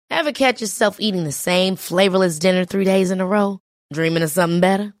Ever catch yourself eating the same flavorless dinner 3 days in a row? Dreaming of something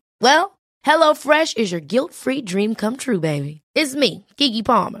better? Well, HelloFresh is your guilt-free dream come true, baby. It's me, Keke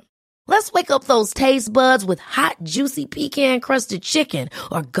Palmer. Let's wake up those taste buds with hot, juicy pecan-crusted chicken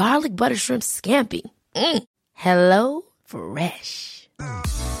or garlic butter shrimp scampi. Hello Fresh.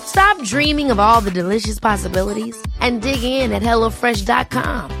 Stop dreaming of all the delicious possibilities and dig in at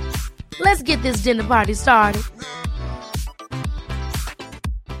HelloFresh.com. Let's get this dinner party started.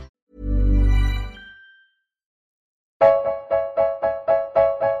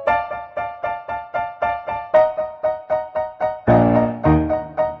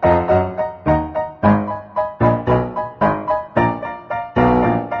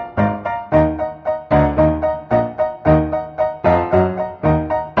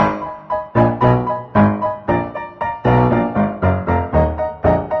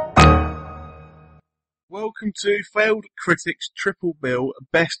 Welcome to Failed Critics Triple Bill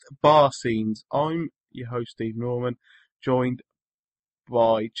Best Bar Scenes. I'm your host, Steve Norman, joined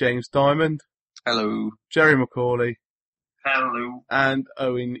by James Diamond. Hello. Jerry McCauley. Hello. And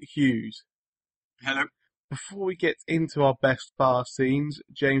Owen Hughes. Hello. Before we get into our best bar scenes,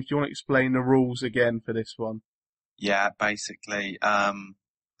 James, do you want to explain the rules again for this one? Yeah, basically,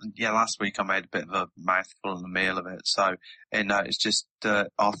 last week I made a bit of a mouthful and a meal of it. So, it's just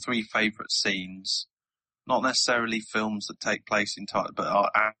our three favourite scenes. Not necessarily films that take place in time, but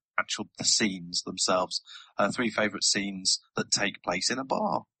are the scenes themselves. Three favourite scenes that take place in a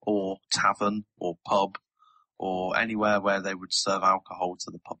bar, or tavern, or pub, or anywhere where they would serve alcohol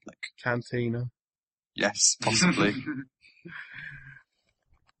to the public. Cantina. Yes, possibly.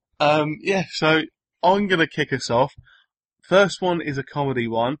 So I'm going to kick us off. First one is a comedy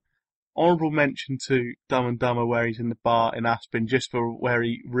one. Honourable mention to Dumb and Dumber, where he's in the bar in Aspen, just for where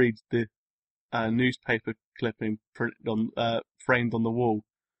he reads the newspaper clipping framed on the wall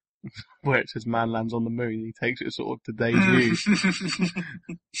where it says "Man lands on the moon." He takes it as sort of today's news,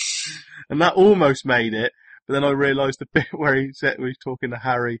 and that almost made it. But then I realised the bit where he's talking to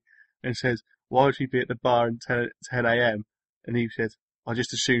Harry and says, "Why would she be at the bar at 10 a.m?" And he says, "I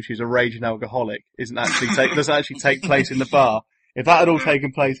just assume she's a raging alcoholic." Doesn't actually take place in the bar. If that had all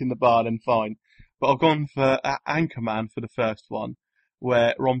taken place in the bar, then fine. But I've gone for Anchorman for the first one,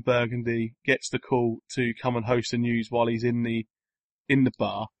 where Ron Burgundy gets the call to come and host the news while he's in the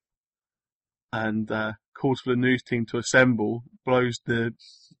bar, and calls for the news team to assemble, blows the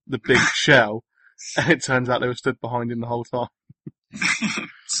big shell, and it turns out they were stood behind him the whole time.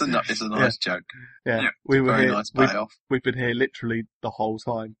 It's a nice joke. Yeah, we were here. Nice payoff. We've been here literally the whole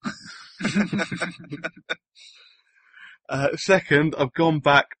time. Second, I've gone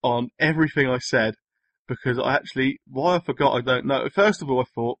back on everything I said, because why I forgot, I don't know. First of all, I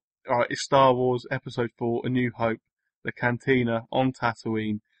thought, alright, it's Star Wars Episode 4, A New Hope, the Cantina on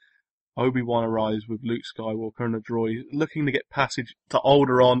Tatooine. Obi-Wan arrives with Luke Skywalker and a droid, looking to get passage to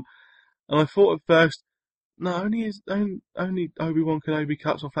Alderaan. And I thought at first, no, only Obi-Wan Kenobi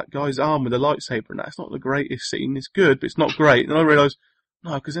cuts off that guy's arm with a lightsaber, and that's not the greatest scene. It's good, but it's not great. And I realised,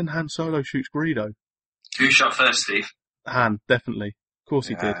 no, because then Han Solo shoots Greedo. Who shot first, Steve? Han, definitely. Of course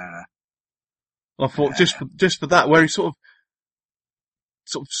he did. I thought just for that, where he sort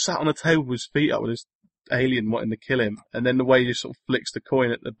of sat on a table with his feet up with this alien wanting to kill him, and then the way he just sort of flicks the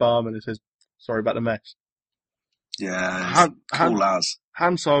coin at the barman and says, "Sorry about the mess." Yeah, cool as.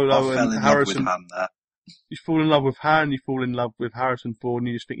 Han Solo and Harrison. Love with Han there. You fall in love with Han, you fall in love with Harrison Ford, and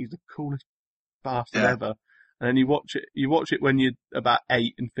you just think he's the coolest bastard ever. And then you watch it when you're about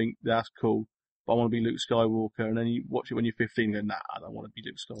 8 and think that's cool, but I want to be Luke Skywalker. And then you watch it when you're 15 and go, nah, I don't want to be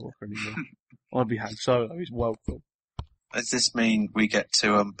Luke Skywalker anymore. I want to be Han Solo. He's well cool. Does this mean we get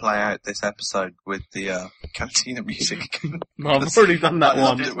to play out this episode with the Cantina music? No, I've already done that one. I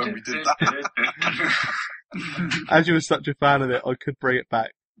loved it when we did that. As you were such a fan of it, I could bring it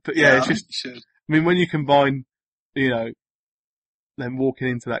back. But yeah, it's just, I mean, when you combine, them walking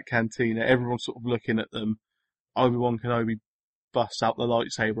into that cantina, everyone's sort of looking at them. Obi-Wan Kenobi busts out the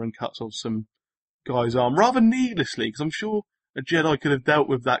lightsaber and cuts off some guy's arm rather needlessly, because I'm sure a Jedi could have dealt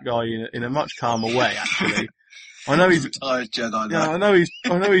with that guy in a much calmer way, actually. I know he's retired Jedi. Yeah, I know he's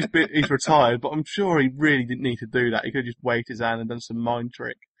retired, but I'm sure he really didn't need to do that. He could have just waved his hand and done some mind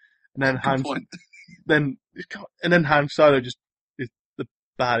trick, and then Han Solo just is the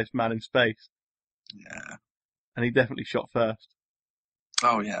baddest man in space. Yeah, and he definitely shot first.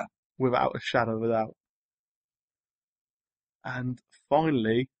 Oh yeah, without a shadow of a doubt. And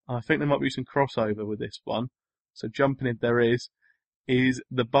finally, I think there might be some crossover with this one. So jumping in, there is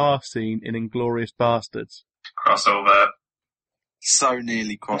the bar scene in Inglourious Bastards. Crossover. So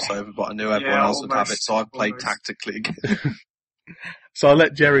nearly crossover, but I knew everyone else would have it, so I played tactically again. So I'll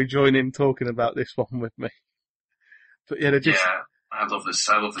let Jerry join in talking about this one with me. But yeah, they're just... Yeah, I love this.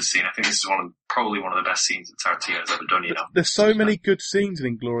 I love this scene. I think this is probably one of the best scenes that Tarantino's ever done. There's so many good scenes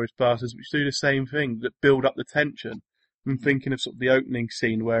in Inglourious Basterds which do the same thing, that build up the tension. I'm thinking of sort of the opening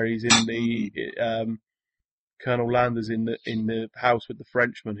scene where he's in the Colonel Landers in the house with the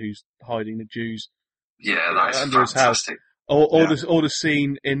Frenchman who's hiding the Jews. Yeah, that's under fantastic. His house. Or the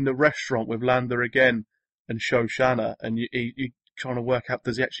scene in the restaurant with Lander again and Shoshana, and you trying to work out,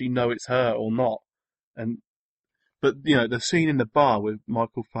 does he actually know it's her or not? But you know, the scene in the bar with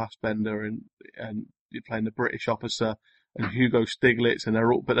Michael Fassbender and you're playing the British officer and Hugo Stiglitz, and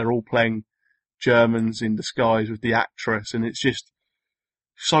they're all playing Germans in disguise with the actress, and it's just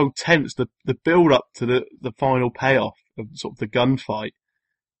so tense. The build up to the final payoff of sort of the gunfight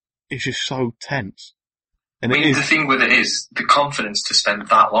is just so tense. And the thing with it is the confidence to spend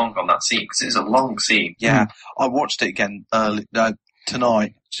that long on that scene, because it's a long scene. Yeah, I watched it again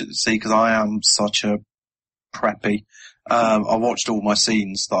tonight to see, because I am such a preppy. I watched all my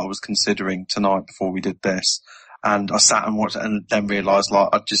scenes that I was considering tonight before we did this, and I sat and watched it, and then realised like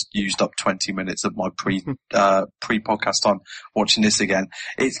I just used up 20 minutes of my pre-podcast time watching this again.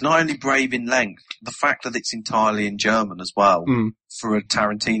 It's not only brave in length, the fact that it's entirely in German as well for a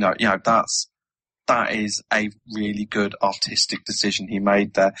Tarantino. You know, that is a really good artistic decision he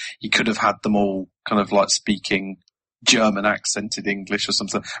made there. He could have had them all kind of like speaking German accented English or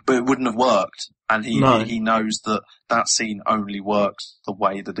something, but it wouldn't have worked. And he knows that scene only works the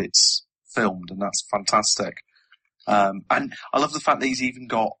way that it's filmed, and that's fantastic. And I love the fact that he's even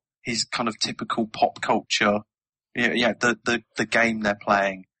got his kind of typical pop culture, the game they're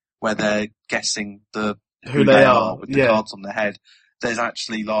playing where they're guessing who they are with the cards on their head. There's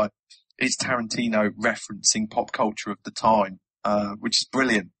actually like, it's Tarantino referencing pop culture of the time, which is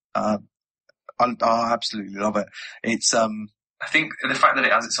brilliant. I absolutely love it. It's, I think the fact that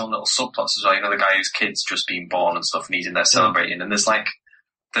it has its own little subplots as well, you know, the guy whose kid's just been born and stuff, and he's in there celebrating, and there's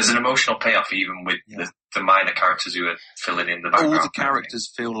an emotional payoff even with the minor characters who are filling in the background. All the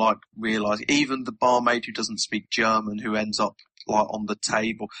characters feel like realising, even the barmaid who doesn't speak German, who ends up like on the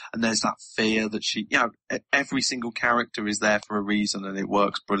table, and there's that fear that every single character is there for a reason, and it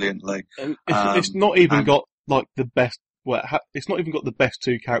works brilliantly. It's not even got like the best. Well, it's not even got the best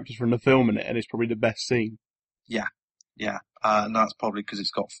two characters from the film in it, and it's probably the best scene. Yeah, and that's probably because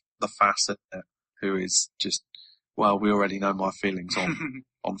it's got the Fassett, who is just, well, we already know my feelings on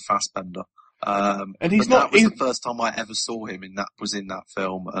Fassbender. And that was the first time I ever saw him in that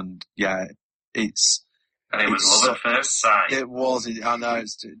film, and and it was love at first sight. It was. I know.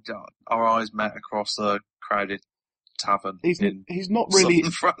 Our eyes met across a crowded tavern. He's not really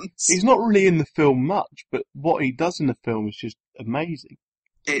France. He's not really in the film much, but what he does in the film is just amazing.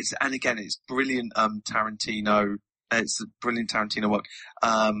 It's brilliant. Tarantino. It's brilliant Tarantino work.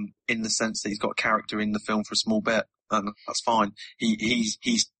 In the sense that he's got a character in the film for a small bit, and that's fine.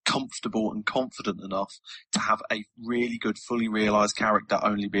 He's comfortable and confident enough to have a really good, fully realised character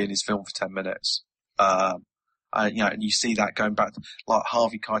only be in his film for 10 minutes. And you see that going back to, like,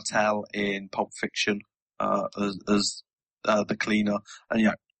 Harvey Keitel in Pulp Fiction, as the cleaner.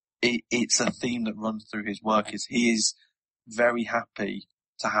 And, it's a theme that runs through his work, is he is very happy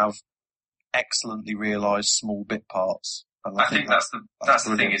to have excellently realised small bit parts. And I think that's the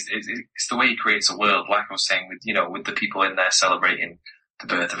thing, is it's the way he creates a world, like I was saying, with the people in there celebrating the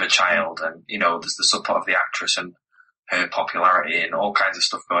birth of a child, and, there's the subplot of the actress and her popularity and all kinds of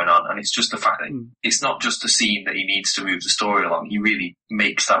stuff going on. And it's just the fact that it's not just a scene that he needs to move the story along. He really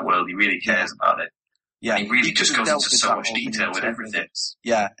makes that world. He really cares about it. Yeah. And he really just goes into so much detail with everything.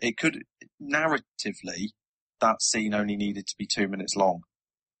 Yeah. It could, narratively, that scene only needed to be 2 minutes long.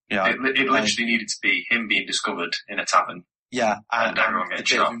 Yeah. It literally needed to be him being discovered in a tavern. Yeah. And everyone the getting bit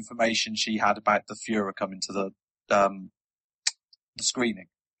shot. of information she had about the Fuhrer coming to the screening.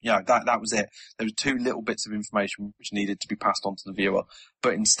 That was it. There were two little bits of information which needed to be passed on to the viewer,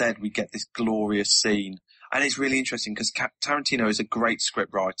 but instead we get this glorious scene. And it's really interesting because Tarantino is a great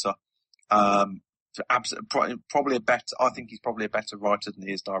script writer. Probably I think he's probably a better writer than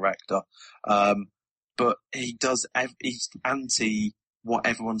he is director. But he's anti what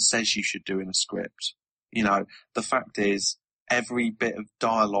everyone says you should do in a script. The fact is, every bit of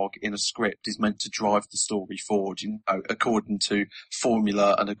dialogue in a script is meant to drive the story forward, according to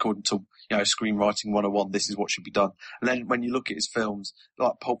formula and according to, screenwriting 101, this is what should be done. And then when you look at his films,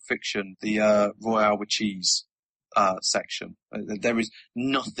 like Pulp Fiction, the Royale with Cheese section, there is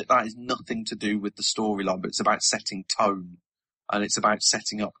nothing, that is nothing to do with the storyline, but it's about setting tone. And it's about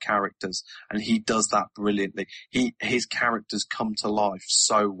setting up characters. And he does that brilliantly. His characters come to life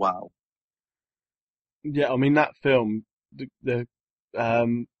so well. Yeah, I mean, that film,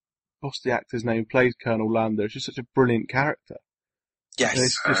 what's the actor's name? Plays Colonel Lando. It's just such a brilliant character. Yes,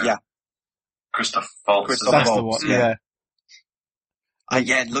 It's just- yeah. Christoph Waltz. Christoph That's the Waltz, one. Yeah.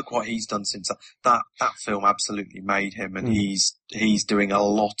 Yeah, look what he's done since that film absolutely made him, and Mm. he's doing a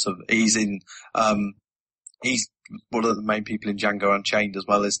lot of, he's one of the main people in Django Unchained as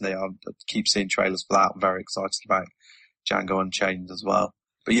well, isn't he? I keep seeing trailers for that. I'm very excited about Django Unchained as well.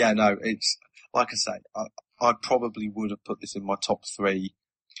 But yeah, no, it's, like I say, I probably would have put this in my top 3,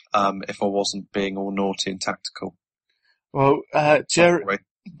 if I wasn't being all naughty and tactical. Well, Jerry, Sorry.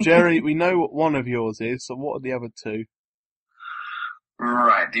 Jerry, we know what one of yours is, so what are the other 2?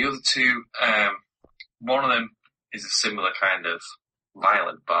 Right, the other 2, one of them is a similar kind of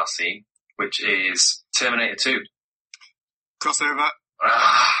violent bar scene, which is Terminator 2. Crossover.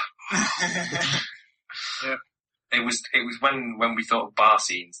 Yeah. It was when we thought of bar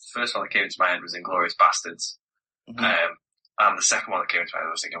scenes, the first one that came into my head was Inglourious Bastards. Mhm. And the second one that came into my head,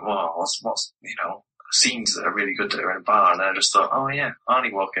 I was thinking, whoa, what's, scenes that are really good that are in a bar. And then I just thought, oh yeah,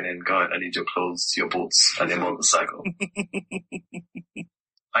 Arnie walking in going, I need your clothes, your boots, and your motorcycle.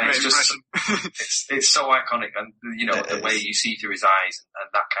 And it's just, it's so iconic, and the way you see through his eyes and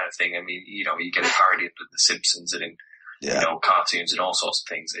that kind of thing. I mean, you get it parodied in The Simpsons and in cartoons and all sorts of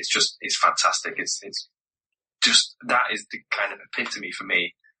things. It's fantastic. It's just, that is the kind of epitome for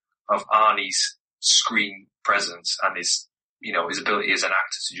me of Arnie's screen presence and his ability as an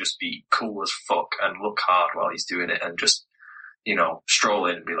actor to just be cool as fuck and look hard while he's doing it, and just stroll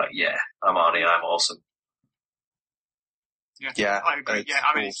in and be like, yeah, I'm Arnie, I'm awesome. Yeah, I agree. Yeah,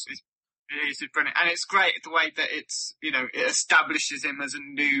 I mean, it's brilliant, and it's great the way that it's it establishes him as a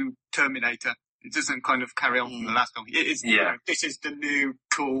new Terminator. It doesn't kind of carry on from the last film. It is, this is the new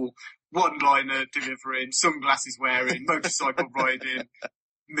cool one-liner delivering, sunglasses wearing, motorcycle riding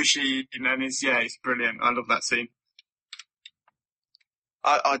machine, and it's brilliant. I love that scene.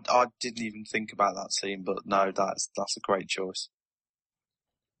 I didn't even think about that scene, but no, that's a great choice.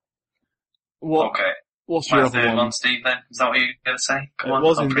 Okay. What's My your other third one? one, Steve, then? Is that what you're going to say? Come It on,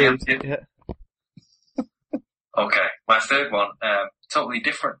 was I'll indeed. preempt you. Yeah. Okay, my third one, totally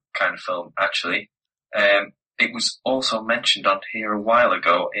different kind of film, actually. It was also mentioned on here a while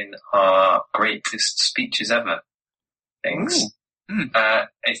ago in our greatest speeches ever things.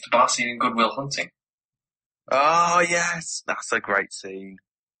 It's the bar scene in Good Will Hunting. Oh yes, that's a great scene.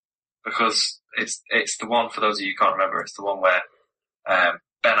 Because it's the one, for those of you who can't remember, it's the one where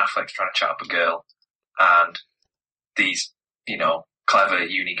Ben Affleck's trying to chat up a girl, and these, clever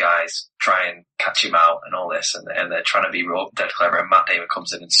uni guys try and catch him out and all this, and they're trying to be dead clever, and Matt Damon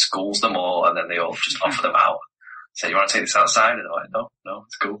comes in and schools them all, and then they all just offer them out. Say, you want to take this outside? And they're like, no,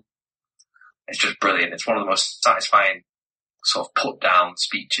 it's cool. It's just brilliant. It's one of the most satisfying sort of put down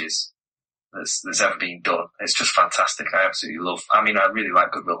speeches that's ever been done. It's just fantastic. I absolutely love, I really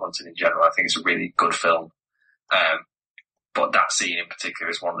like Good Will Hunting in general. I think it's a really good film. But that scene in particular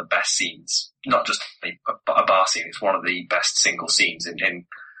is one of the best scenes, not just a bar scene, it's one of the best single scenes in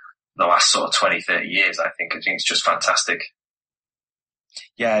the last sort of 20, 30 years, I think. I think it's just fantastic.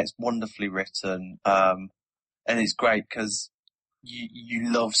 Yeah, it's wonderfully written, and it's great because you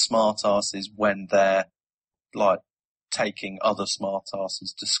love smart asses when they're like taking other smart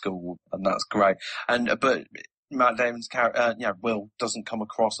asses to school, and that's great. But Matt Damon's character, Will, doesn't come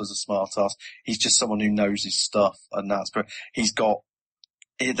across as a smart ass. He's just someone who knows his stuff, and there's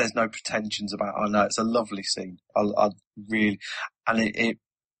no pretensions about it. I know, it's a lovely scene. I really, and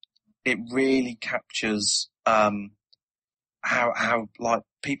it really captures, how like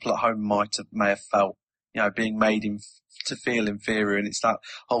people at home may have felt, being made to feel inferior. And it's that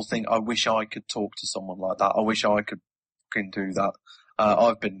whole thing. I wish I could talk to someone like that. I wish I could do that.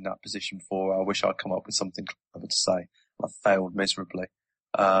 I've been in that position before. I wish I'd come up with something clever to say. I've failed miserably.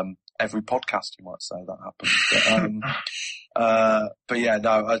 Every podcast, you might say, that happens. But yeah,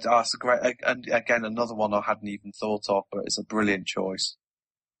 no, that's a great, and again, another one I hadn't even thought of, but it's a brilliant choice.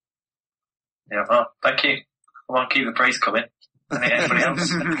 Yeah, well, thank you. Come on, keep the praise coming. Anybody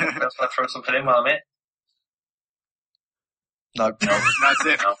else? Anybody else want to throw something in while I'm here? No, That's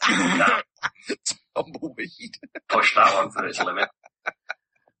it. No. Tumbleweed. Push that one to its limit.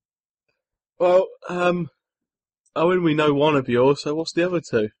 Well, Owen, we know one of yours, so what's the other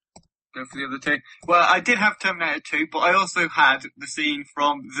 2? Go for the other 2. Well, I did have Terminator 2, but I also had the scene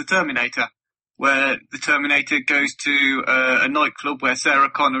from The Terminator, where the Terminator goes to a nightclub where Sarah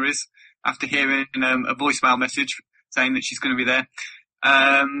Connor is, after hearing a voicemail message saying that she's going to be there.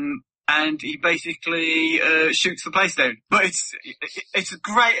 And he basically shoots the place down. But it's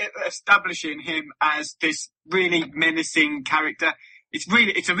great at establishing him as this really menacing character. It's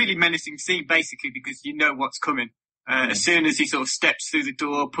a really menacing scene, basically, because you know what's coming. As soon as he sort of steps through the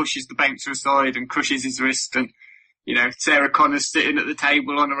door, pushes the bouncer aside and crushes his wrist, and Sarah Connor's sitting at the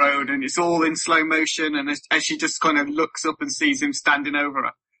table on her own, and it's all in slow motion, and as she just kind of looks up and sees him standing over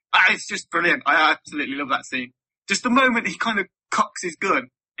her. It's just brilliant. I absolutely love that scene. Just the moment he kind of cocks his gun,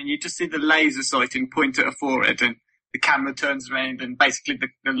 and you just see the laser sighting point at her forehead, and the camera turns around, and basically the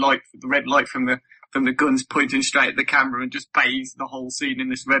red light from the guns pointing straight at the camera, and just bathes the whole scene in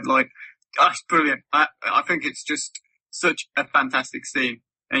this red light. Oh, it's brilliant. I think it's just such a fantastic scene.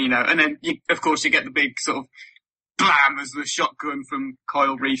 And, and then of course you get the big sort of blam as the shotgun from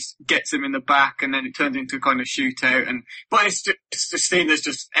Kyle Reese gets him in the back, and then it turns into a kind of shootout. But it's just a scene that's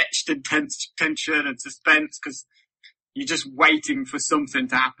just etched in tension and suspense, because you're just waiting for something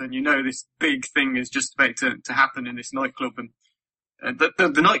to happen. This big thing is just about to happen in this nightclub, and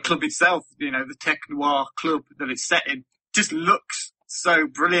the nightclub itself, the tech noir club that it's set in, just looks so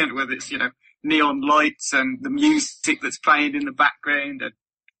brilliant with its, neon lights and the music that's playing in the background, and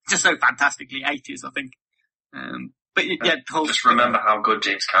just so fantastically 80s, I think. But yeah, just remember how good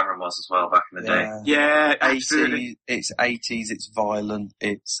James Cameron was as well back in the day. Yeah, absolutely. It's 80s, it's violent,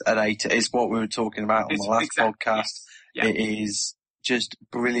 it's an 80s, it's what we were talking about on the last podcast. Yeah. It is just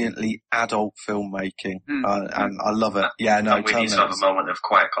brilliantly adult filmmaking, and I love it. Yeah, no, and we need to have a moment of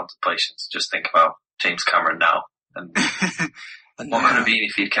quiet contemplation to just think about James Cameron now, and what could have been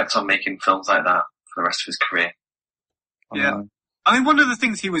if he'd kept on making films like that for the rest of his career. Yeah. I mean, one of the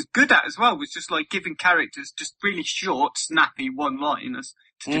things he was good at as well was just like giving characters just really short, snappy one-liners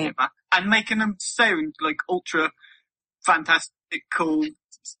to deliver, and making them sound like ultra fantastic, cool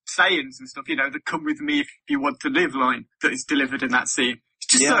sayings and stuff, the "come with me if you want to live" line that is delivered in that scene.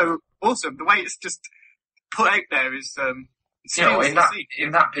 It's just so awesome. The way it's just put out there is, in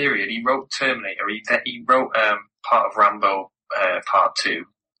that period, he wrote Terminator, he wrote, part of Rambo, part 2,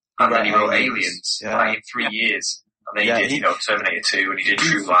 and then he wrote Aliens, in 3 years. And then he did, Terminator 2, and he did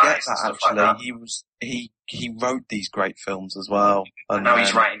True Lies and stuff like that. He wrote these great films as well. And now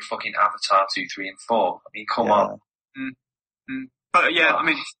he's writing fucking Avatar 2, 3, and 4. I mean, come on. But yeah, I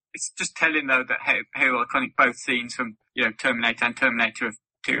mean, it's just telling though that how iconic both scenes from, Terminator and Terminator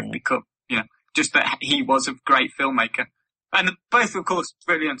 2 have become, just that he was a great filmmaker. And both, of course,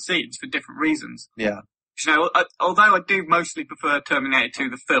 brilliant scenes for different reasons. Yeah. Although I do mostly prefer Terminator 2,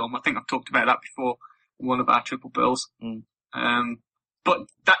 the film, I think I've talked about that before, one of our triple bills. But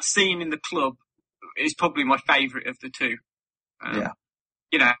that scene in the club is probably my favourite of the two.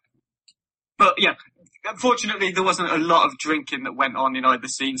 But yeah, unfortunately there wasn't a lot of drinking that went on in either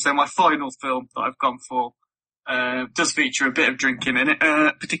scene, so my final film that I've gone for does feature a bit of drinking in it,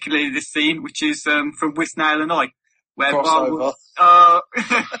 particularly this scene, which is from Withnail and I. Where crossover.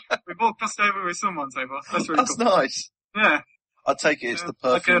 We've all crossed over with someone so far. That's really cool. Nice. Yeah. I take it it's the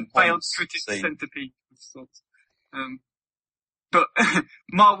Perfume like a failed critic centipede of sorts. But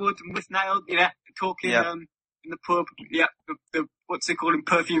Marwood and Withnail, talking in the pub. Yeah, the what's it called?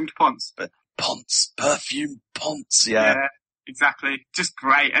 Perfumed Ponce. Perfumed Ponce. Yeah, exactly. Just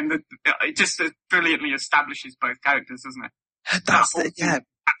great, and it just brilliantly establishes both characters, doesn't it? That's it. Yeah,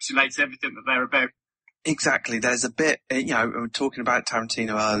 encapsulates everything that they're about. Exactly. There's a bit, we were talking about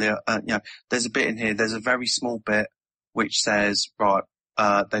Tarantino earlier. There's a bit in here. There's a very small bit which says, right,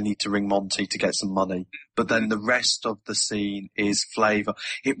 they need to ring Monty to get some money. But then the rest of the scene is flavour.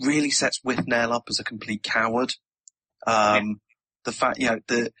 It really sets Withnail up as a complete coward. The fact,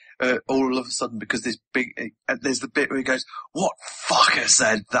 all of a sudden, because this there's the bit where he goes, "What fucker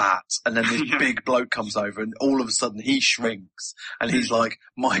said that?" And then this big bloke comes over, and all of a sudden he shrinks, and he's like,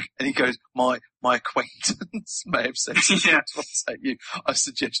 and he goes, my acquaintance may have said you. I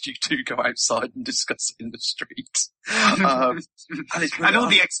suggest you two go outside and discuss it in the street. And all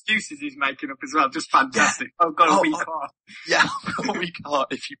the excuses he's making up as well, just fantastic. Yeah. I've got a weak heart. Yeah, I've got a weak heart.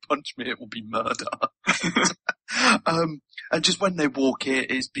 If you punch me, it will be murder. And just when they walk in,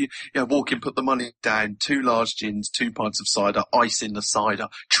 put the money down, 2 large gins, 2 pints of cider, ice in the cider,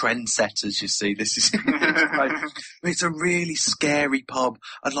 trendsetters, you see. This is, it's a really scary pub.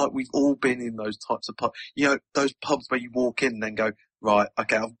 And like, we've all been in those types of pubs, those pubs where you walk in and then go, right,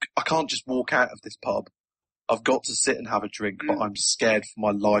 okay, I can't just walk out of this pub. I've got to sit and have a drink, but I'm scared for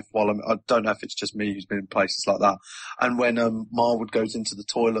my life I don't know if it's just me who's been in places like that. And when, Marwood goes into the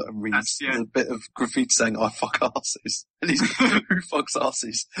toilet and reads a bit of graffiti saying, "I fuck asses." And he's, who fucks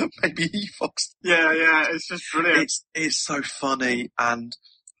asses? Maybe he fucks. Yeah, it's just brilliant. It's so funny.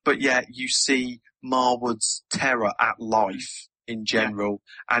 But yeah, you see Marwood's terror at life in general,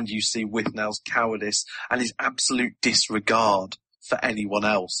 and you see Withnail's cowardice and his absolute disregard for anyone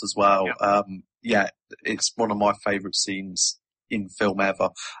else as well. It's one of my favourite scenes in film ever.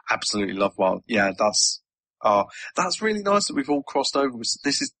 Absolutely love Wild. Yeah, Oh, that's really nice that we've all crossed over.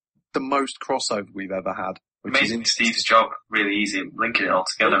 This is the most crossover we've ever had. It makes Steve's job really easy, linking it all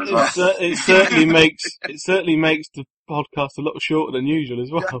together as well. It certainly makes the podcast a lot shorter than usual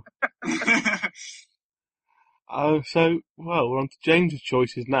as well. We're on to James's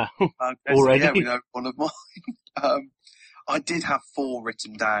choices now. Already. Yeah, we know one of mine. I did have 4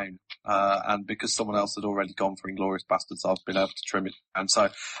 written down, and because someone else had already gone for Inglourious Basterds, I've been able to trim it down. So,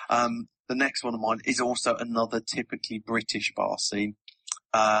 the next one of mine is also another typically British bar scene,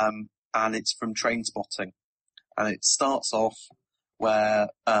 and it's from Trainspotting. And it starts off where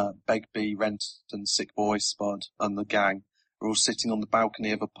Begbie, Renton, Sick Boy, Spud, and the gang are all sitting on the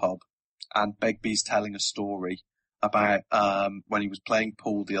balcony of a pub, and Begbie's telling a story about when he was playing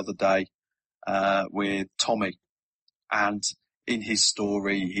pool the other day with Tommy. And in his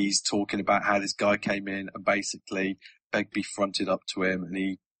story, he's talking about how this guy came in and basically Begbie fronted up to him and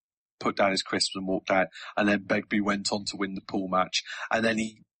he put down his crisps and walked out. And then Begbie went on to win the pool match. And then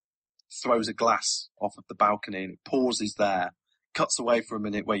he throws a glass off of the balcony and it pauses there, cuts away for a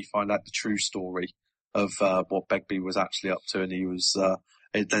minute where you find out the true story of what Begbie was actually up to. And he was,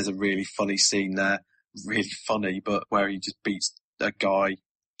 there's a really funny scene there, really funny, but where he just beats a guy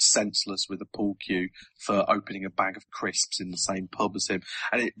senseless with a pool cue for opening a bag of crisps in the same pub as him.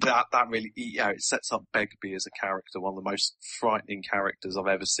 And that really, it sets up Begbie as a character, one of the most frightening characters I've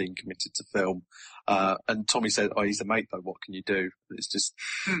ever seen committed to film. And Tommy said, "Oh, he's a mate though, what can you do?" It's just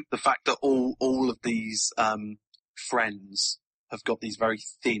the fact that all of these, friends have got these very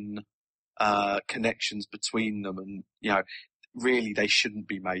thin, connections between them and, really they shouldn't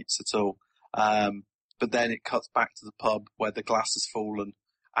be mates at all. But then it cuts back to the pub where the glass has fallen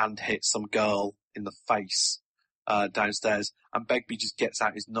and hits some girl in the face downstairs, and Begbie just gets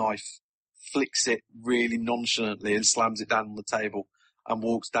out his knife, flicks it really nonchalantly and slams it down on the table and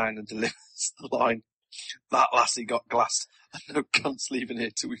walks down and delivers the line, "That lassie got glass and no cunt's leaving here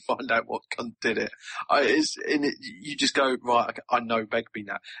till we find out what cunt did it." You just go, right, I know Begbie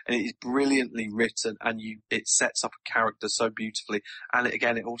now. And it is brilliantly written and it sets up a character so beautifully. And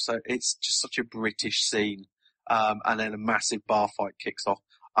it's just such a British scene. And then a massive bar fight kicks off.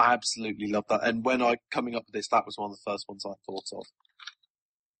 I absolutely love that. And when coming up with this, that was one of the first ones I thought of.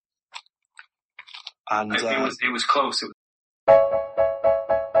 And it was close.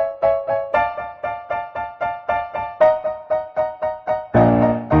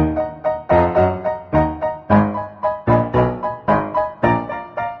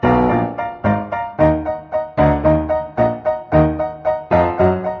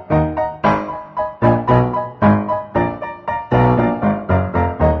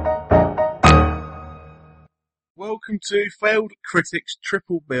 Welcome to Failed Critics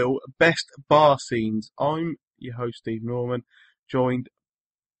Triple Bill Best Bar Scenes. I'm your host, Steve Norman, joined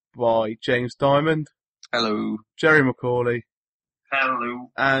by James Diamond. Hello. Jerry McCauley.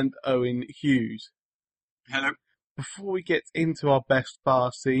 Hello. And Owen Hughes. Hello. Before we get into our best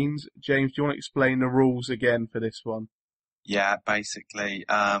bar scenes, James, do you want to explain the rules again for this one? Yeah, basically,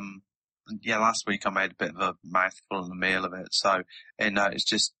 last week I made a bit of a mouthful and a meal of it. So, it's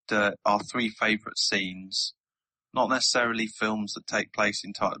just our 3 favourite scenes. Not necessarily films that take place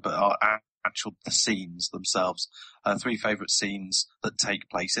in time, but are the scenes themselves. 3 favourite scenes that take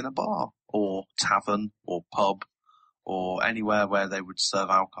place in a bar, or tavern, or pub, or anywhere where they would serve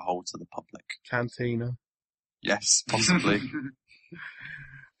alcohol to the public. Cantina. Yes, possibly.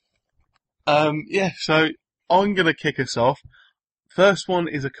 So I'm going to kick us off. First one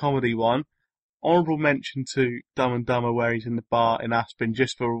is a comedy one. Honourable mention to Dumb and Dumber, where he's in the bar in Aspen,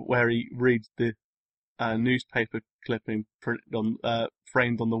 just for where he reads the newspaper clipping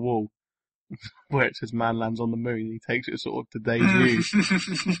framed on the wall where it says "Man lands on the moon." He takes it sort of today's news.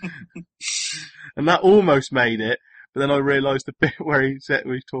 And that almost made it, but then I realised the bit where he's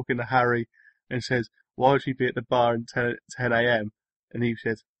talking to Harry and says, "Why would she be at the bar at 10 a.m? And he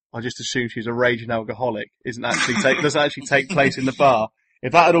says, "I just assume she's a raging alcoholic." Doesn't actually take place in the bar.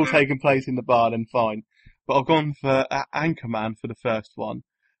 If that had all taken place in the bar, then fine. But I've gone for Anchorman for the first one,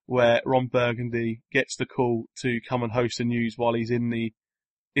 where Ron Burgundy gets the call to come and host the news while he's in the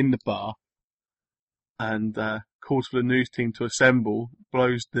bar, and calls for the news team to assemble,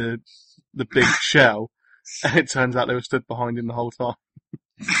 blows the big shell, and it turns out they were stood behind him the whole time.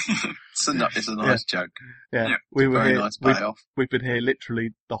 It's a nice joke. Yeah. We were very here. Nice payoff. We've been here literally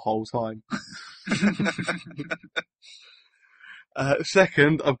the whole time.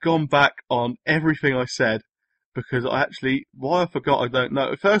 Second, I've gone back on everything I said, because why I forgot I don't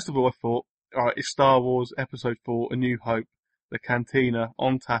know. First of all, I thought, alright, it's Star Wars Episode 4, A New Hope, the Cantina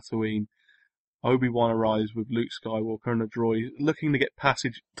on Tatooine. Obi-Wan arrives with Luke Skywalker and a droid, looking to get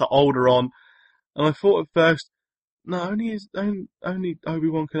passage to Alderaan. And I thought at first, no, only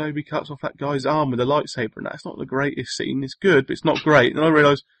Obi-Wan Kenobi cuts off that guy's arm with a lightsaber, and that's not the greatest scene. It's good, but it's not great. And I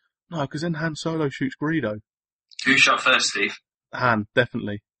realised, no, because then Han Solo shoots Greedo. Who shot first, Steve? Han,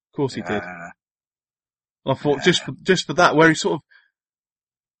 definitely. Of course he did. I thought just for that, where he sort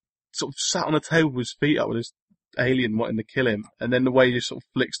of sat on a table with his feet up with this alien wanting to kill him, and then the way he just sort of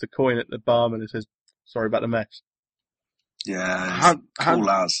flicks the coin at the barman and says, "Sorry about the mess." Yeah, cool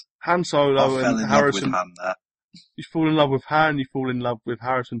as. Han Solo I fell and in Harrison. love with Han there. You fall in love with Han, you fall in love with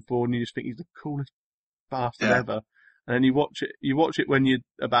Harrison Ford, and you just think he's the coolest bastard ever. And then you watch it when you're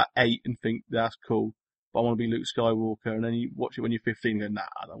about 8 and think that's cool, but I want to be Luke Skywalker. And then you watch it when you're 15 and go, nah,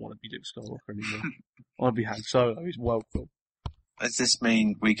 I don't want to be Luke Skywalker anymore. I want to be Han Solo. He's well cool. Does this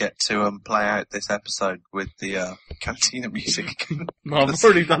mean we get to play out this episode with the Cantina music? No, I've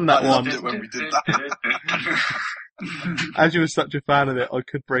already done that I one. loved it when we did that. As you were such a fan of it, I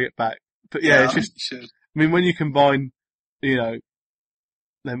could bring it back. But yeah, it's just, I mean, when you combine, them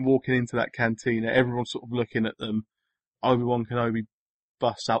walking into that cantina, everyone's sort of looking at them. Obi-Wan Kenobi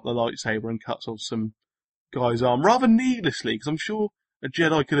busts out the lightsaber and cuts off some guy's arm, rather needlessly, because I'm sure a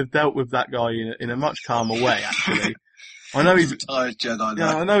Jedi could have dealt with that guy in a much calmer way, actually. I know he's retired Jedi.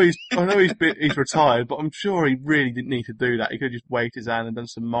 Yeah, I know he's retired, but I'm sure he really didn't need to do that. He could have just waved his hand and done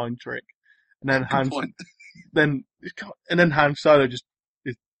some mind trick. And then Han Solo just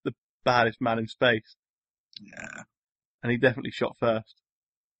is the baddest man in space. Yeah. And he definitely shot first.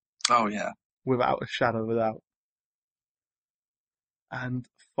 Oh yeah. Without a shadow of a doubt. And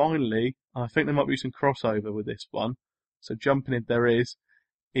finally, I think there might be some crossover with this one. So jumping in there is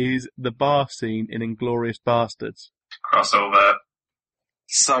the bar scene in Inglourious Bastards. Crossover.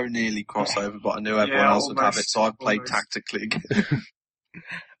 So nearly crossover, but I knew everyone else would have it, so I played tactically again.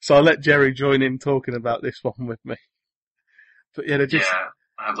 So I'll let Jerry join in talking about this one with me. But yeah,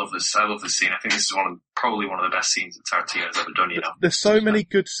 I love this. I love this scene. I think this is probably one of the best scenes that Tarantino's ever done. There's so many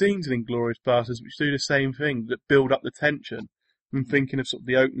good scenes in Inglourious Bastards which do the same thing, that build up the tension. I'm thinking of sort of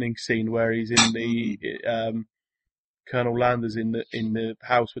the opening scene where he's in the Colonel Landers in the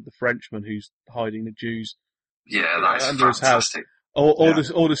house with the Frenchman who's hiding the Jews. Yeah, that's under fantastic. His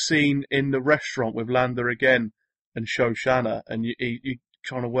house. Or the scene in the restaurant with Lander again and Shoshana, and you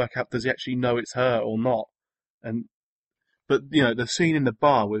trying to work out, does he actually know it's her or not? But the scene in the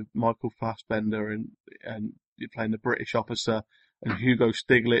bar with Michael Fassbender and you're playing the British officer and Hugo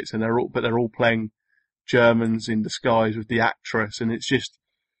Stiglitz, and they're all playing Germans in disguise with the actress, and it's just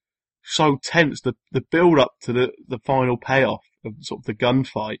so tense. The build up to the final payoff of sort of the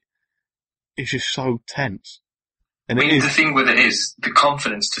gunfight is just so tense. And the thing with it is the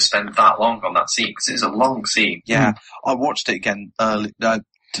confidence to spend that long on that scene, because it's a long scene. Yeah, I watched it again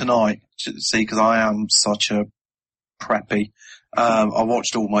tonight to see, because I am such a preppy. I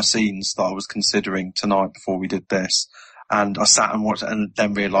watched all my scenes that I was considering tonight before we did this, and I sat and watched it, and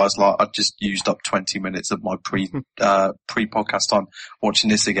then realised I just used up 20 minutes of my pre-podcast time watching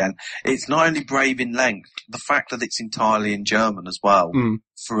this again. It's not only brave in length, the fact that it's entirely in German as well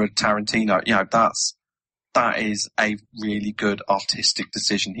for a Tarantino. That is a really good artistic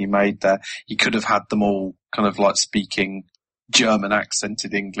decision he made there. He could have had them all kind of like speaking German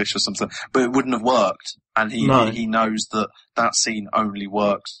accented English or something, but it wouldn't have worked. And he knows that scene only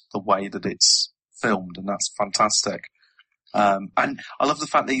works the way that it's filmed, and that's fantastic. And I love the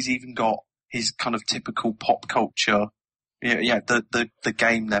fact that he's even got his kind of typical pop culture, the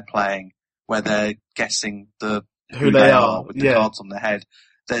game they're playing where they're guessing who they are with the cards on their head.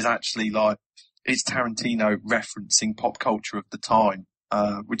 There's actually it's Tarantino referencing pop culture of the time,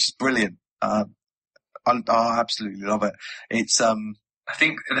 which is brilliant. I absolutely love it. It's, I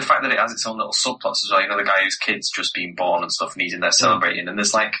think the fact that it has its own little subplots as well, the guy whose kid's just been born and stuff, and he's in there celebrating, and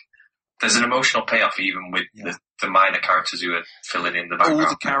there's an emotional payoff even with the minor characters who are filling in the background. All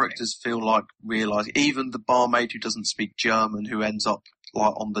the characters feel like realising, even the barmaid who doesn't speak German, who ends up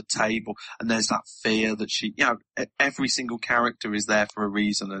on the table, and there's that fear that every single character is there for a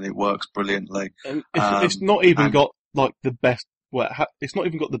reason, and it works brilliantly. And it's not even got the best. Well, it's not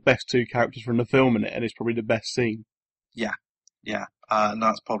even got the best two characters from the film in it, and it's probably the best scene. Yeah, and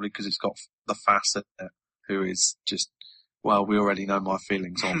that's probably because it's got the Fass in it, who is just, well, we already know my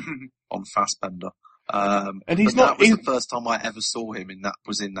feelings on Fassbender. And that was the first time I ever saw him in that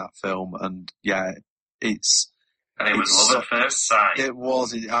film, and it was love at first sight. It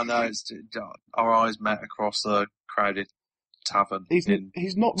was. I know. Our eyes met across a crowded tavern. He's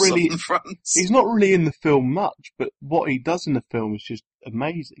not really in the film much, but what he does in the film is just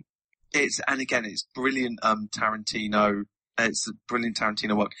amazing. It's brilliant. Tarantino. It's brilliant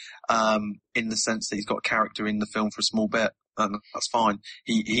Tarantino work. In the sense that he's got character in the film for a small bit, and that's fine.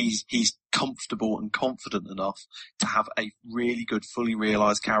 He's comfortable and confident enough to have a really good, fully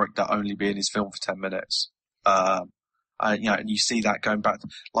realised character only be in his film for 10 minutes. And you see that going back to,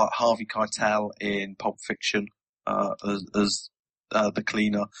 like, Harvey Keitel in Pulp Fiction, as the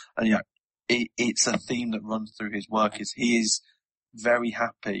cleaner. And, it's a theme that runs through his work is he is very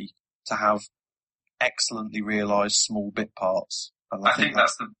happy to have excellently realised small bit parts. And I think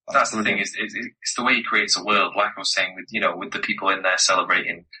that's the thing is it's the way he creates a world, like I was saying, with the people in there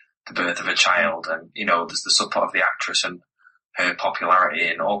celebrating the birth of a child, and there's the subplot of the actress and her popularity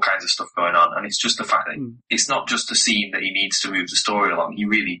and all kinds of stuff going on, and it's just the fact that it's not just a scene that he needs to move the story along. He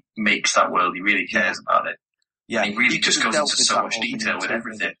really makes that world. He really cares about it. Yeah, and he really just goes into so much detail with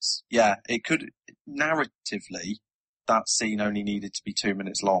everything. Yeah, it could narratively that scene only needed to be 2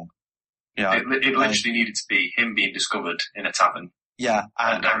 minutes long. Yeah, it literally needed to be him being discovered in a tavern. Yeah,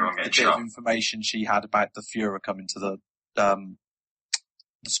 and everyone the gets bit shot. of information she had about the Führer coming to the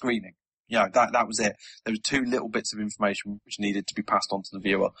screening. That was it. There were 2 little bits of information which needed to be passed on to the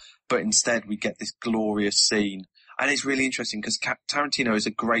viewer, but instead we get this glorious scene. And it's really interesting because Tarantino is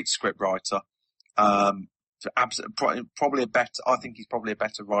a great script writer. Probably I think he's probably a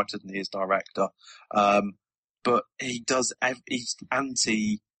better writer than he is director. But he's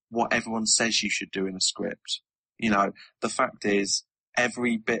anti what everyone says you should do in a script. The fact is,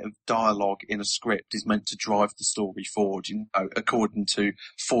 every bit of dialogue in a script is meant to drive the story forward, according to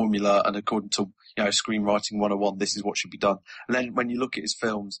formula and according to, screenwriting 101, this is what should be done. And then when you look at his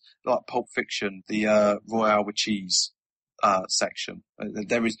films, like Pulp Fiction, the Royale with Cheese section,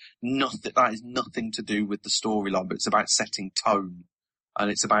 there is nothing, that is nothing to do with the storyline, but it's about setting tone. And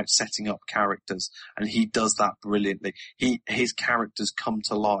it's about setting up characters. And he does that brilliantly. His characters come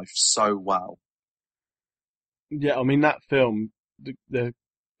to life so well. Yeah, I mean, that film, what's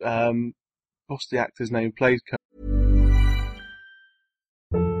the actor's name who plays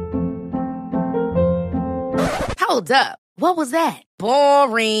Hold up. What was that?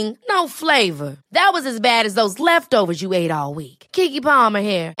 Boring. No flavor. That was as bad as those leftovers you ate all week. Keke Palmer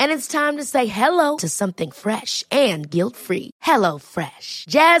here. And it's time to say hello to something fresh and guilt-free. Hello Fresh.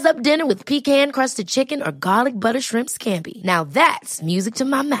 Jazz up dinner with pecan-crusted chicken or garlic butter shrimp scampi. Now that's music to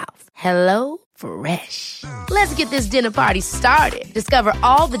my mouth. Hello Fresh. Let's get this dinner party started. Discover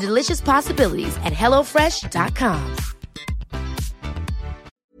all the delicious possibilities at HelloFresh.com.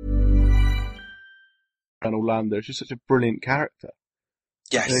 and Orlando? It's just such a brilliant character.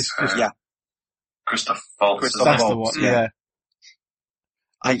 Yes, Christoph Waltz. That's the one, yeah.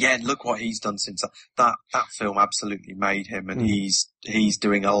 Look what he's done since that film absolutely made him, and he's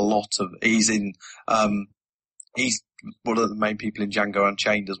doing a lot of. He's one of the main people in Django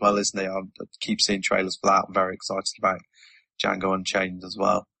Unchained as well, isn't he? I keep seeing trailers for that. I'm very excited about Django Unchained as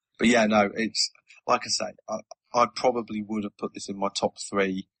well. But yeah, no, it's like I say, I probably would have put this in my top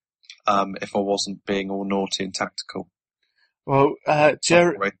 3 if I wasn't being all naughty and tactical. Well,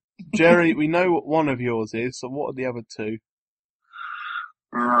 Jerry, we know what one of yours is, so what are the other 2?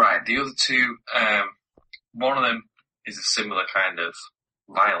 Right, the other 2, one of them is a similar kind of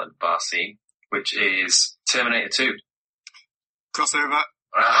violent bar scene, which is Terminator 2. Crossover.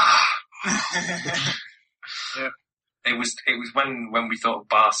 Yeah. It was when we thought of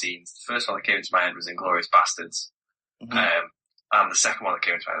bar scenes, the first one that came into my head was Inglourious Bastards. Mm-hmm. And the second one that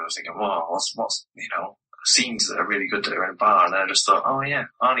came into my head, I was thinking, wow, what's scenes that are really good that are in a bar, and then I just thought, oh yeah,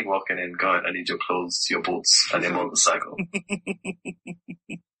 Arnie walking in going, I need your clothes, your boots, and your motorcycle.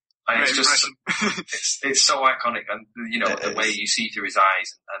 And it's just, it's so iconic, and the way you see through his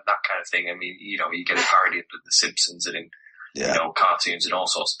eyes and that kind of thing. I mean, you get a parody of The Simpsons and in cartoons and all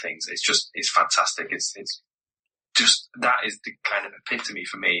sorts of things. It's fantastic. It's just, that is the kind of epitome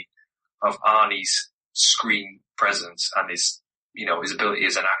for me of Arnie's screen presence and his ability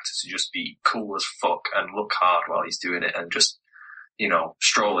as an actor to just be cool as fuck and look hard while he's doing it, and just,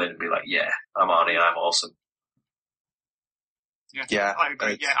 stroll in and be like, yeah, I'm Arnie, I'm awesome. Yeah, I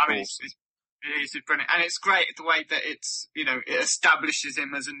agree. Yeah, I mean, it's brilliant. And it's great the way that it's, it establishes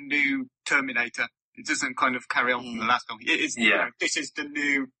him as a new Terminator. It doesn't kind of carry on from the last one. It is, this is the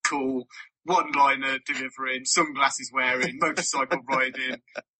new cool one-liner delivering, sunglasses wearing, motorcycle riding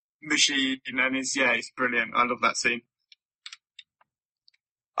machine, and it's brilliant. I love that scene.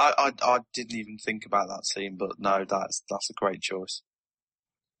 I didn't even think about that scene, but no, that's a great choice.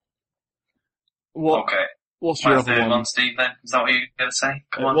 Okay. What's your other one, Steve? Then is that what you're going to say?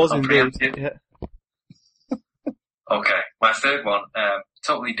 Come on, it was indeed. Yeah. Okay, my third one,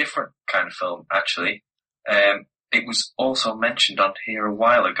 totally different kind of film, actually. It was also mentioned on here a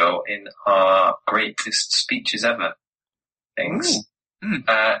while ago in our greatest speeches ever things.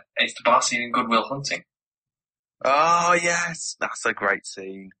 It's the bar scene in Good Will Hunting. Oh yes, that's a great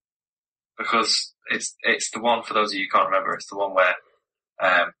scene. Because it's the one, for those of you who can't remember, it's the one where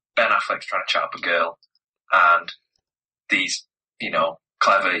Ben Affleck's trying to chat up a girl, and these,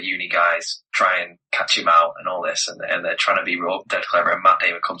 clever uni guys try and catch him out and all this, and they're trying to be real dead clever, and Matt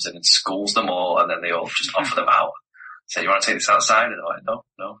Damon comes in and schools them all, and then they all just offer them out. Say, you want to take this outside? And they're like, no,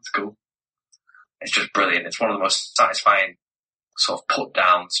 it's cool. It's just brilliant. It's one of the most satisfying sort of put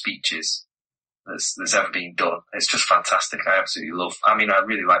down speeches that's ever been done. It's just fantastic. I absolutely I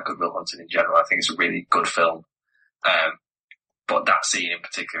really like Good Will Hunting in general. I think it's a really good film. But that scene in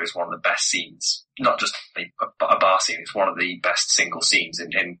particular is one of the best scenes, not just a bar scene, it's one of the best single scenes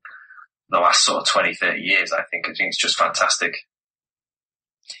in the last sort of 20, 30 years, I think. I think it's just fantastic.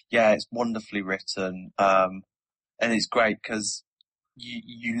 Yeah, it's wonderfully written. And it's great because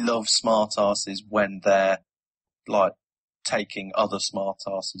you love smart asses when they're like taking other smart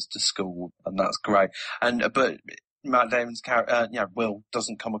asses to school, and that's great. But Matt Damon's character, Will,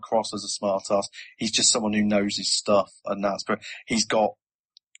 doesn't come across as a smart ass. He's just someone who knows his stuff, and that's great. There's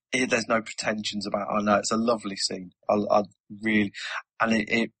no pretensions about it. I know, it's a lovely scene. I really,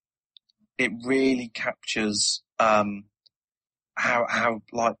 and it really captures, how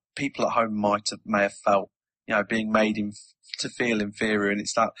like people at home may have felt, being made to feel inferior. And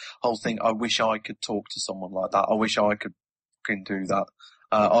it's that whole thing. I wish I could talk to someone like that. I wish I could do that.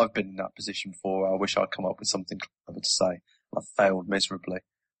 I've been in that position before. I wish I'd come up with something clever to say. I've failed miserably.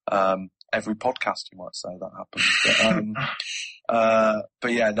 Every podcast, you might say, that happens.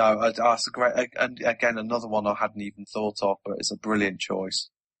 But yeah, no, that's a great, and again, another one I hadn't even thought of, but it's a brilliant choice.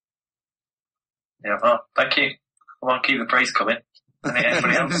 Yeah, well, thank you. I want to keep the praise coming.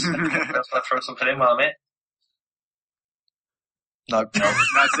 Anybody else want to throw something in while I'm here? No,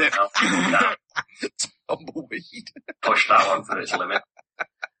 that's it. No. Tumbleweed. Push that one to its limit.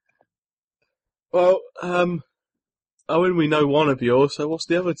 Well, Owen, we know one of yours, so what's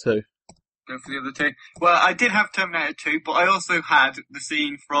the other two? Go for the other two. Well, I did have Terminator 2, but I also had the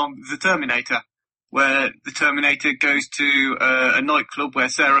scene from The Terminator, where the Terminator goes to a nightclub where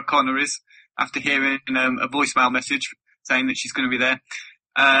Sarah Connor is, after hearing a voicemail message saying that she's going to be there.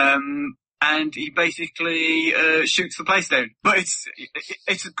 And he basically shoots the place down. But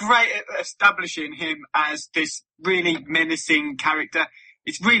it's great at establishing him as this really menacing character.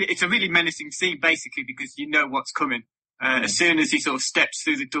 It's a really menacing scene, basically, because you know what's coming. As soon as he sort of steps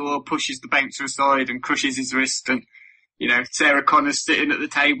through the door, pushes the bouncer aside and crushes his wrist, and Sarah Connor's sitting at the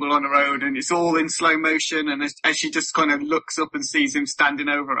table on her own, and it's all in slow motion, and as she just kind of looks up and sees him standing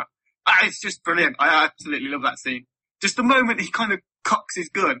over her. It's just brilliant. I absolutely love that scene. Just the moment he kind of cocks his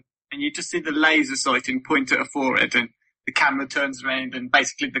gun, and you just see the laser sighting point at her forehead, and the camera turns around, and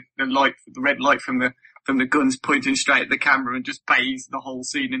basically the red light from the guns pointing straight at the camera, and just bathes the whole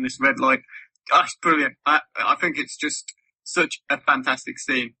scene in this red light. Oh, it's brilliant. I think it's just such a fantastic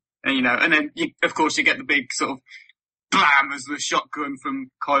scene. And, and then of course you get the big sort of blam as the shotgun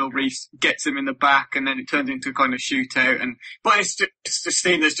from Kyle Reese gets him in the back, and then it turns into a kind of shootout. But it's a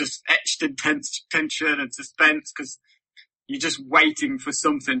scene that's just etched in tension and suspense, because you're just waiting for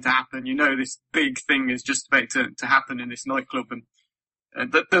something to happen. This big thing is just about to happen in this nightclub.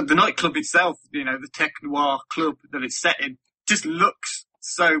 And the nightclub itself, the Tech Noir club that it's set in, just looks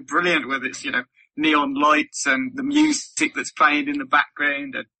so brilliant with its, neon lights and the music that's playing in the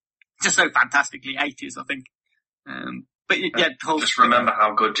background, and just so fantastically 80s, I think. But yeah, just remember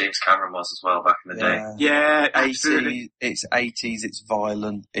how good James Cameron was as well back in the day. Yeah, 80s, it's 80s, it's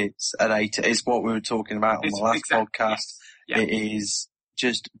violent, it's an 80s, it's what we were talking about on the last podcast. Yeah. It is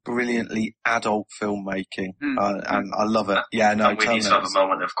just brilliantly adult filmmaking, and I love it. Yeah, no, and we need to have a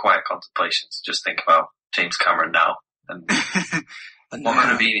moment of quiet contemplation to just think about James Cameron now, and what could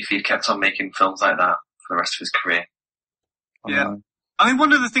have been if he'd kept on making films like that for the rest of his career. Yeah. I mean,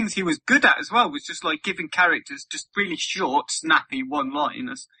 one of the things he was good at as well was just like giving characters just really short, snappy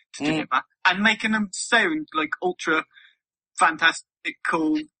one-liners to do that, and making them sound like ultra fantastic,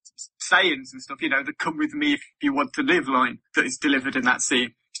 cool sayings and stuff, the "come with me if you want to live" line that is delivered in that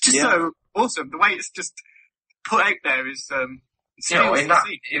scene. It's just so awesome. The way it's just put out there is, in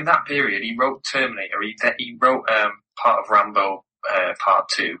that period, he wrote Terminator, he wrote, part of Rambo, part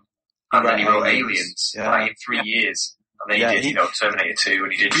 2, and then he wrote Aliens, in 3 years. And then he did, Terminator 2,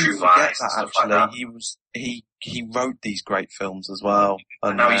 and he did True Lies and stuff like that. He wrote these great films as well.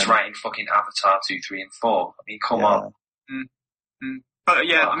 And now he's writing fucking Avatar 2, 3, and 4. I mean, come on. But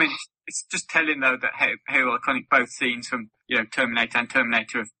yeah, I mean, it's just telling though that how iconic both scenes from, Terminator and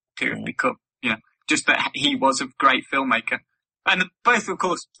Terminator 2 have become, just that he was a great filmmaker. And both, of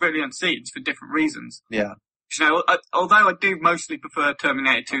course, brilliant scenes for different reasons. Yeah. Although I do mostly prefer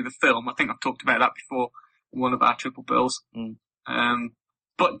Terminator 2, the film, I think I've talked about that before. one of our triple bills.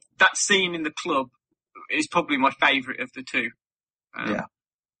 But that scene in the club is probably my favourite of the two.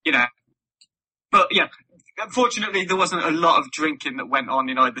 You know, but yeah, unfortunately there wasn't a lot of drinking that went on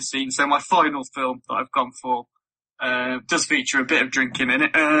in either scene. So my final film that I've gone for does feature a bit of drinking in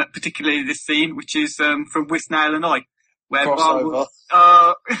it, particularly this scene, which is from Withnail and I, where Crossover.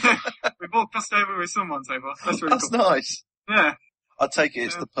 we've all crossed over with someone so far. That's really That's cool. nice. Yeah. I take it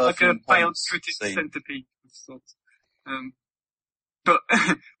it's the perfume like a failed Ponds critic scene. centipede of sorts. But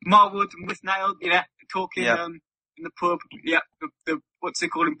Marwood and Withnail, talking in the pub. Yeah, the what's it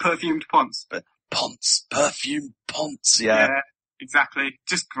called in perfumed ponds. Ponce, perfume Ponce, Yeah, exactly.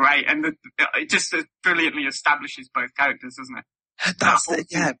 Just great, and it just brilliantly establishes both characters, doesn't it? That's That it,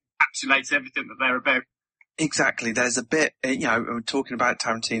 yeah. encapsulates everything that they're about. Exactly. There's a bit, we were talking about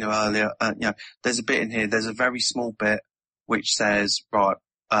Tarantino earlier, there's a bit in here, there's a very small bit which says, right,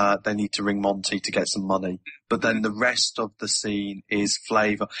 they need to ring Monty to get some money. But then the rest of the scene is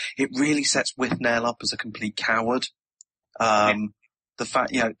flavour. It really sets Withnail up as a complete coward. The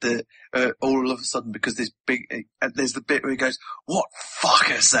fact, all of a sudden, because this there's the bit where he goes, what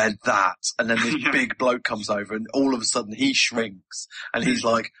fucker said that? And then this big bloke comes over and all of a sudden he shrinks and he's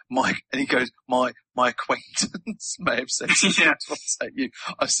like, my acquaintance may have said something to upset you.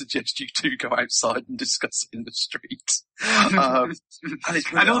 I suggest you two go outside and discuss it in the street. And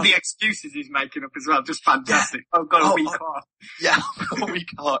all the excuses he's making up as well, just fantastic. I've got a weak heart. Yeah, I've got a weak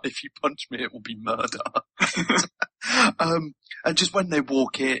heart. If you punch me, it will be murder. And just when they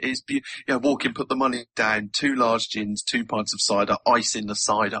walk in, walk in, put the money down, 2 large gins, 2 pints of cider, ice in the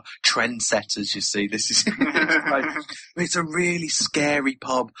cider, trendsetters, you see. This is, it's a really scary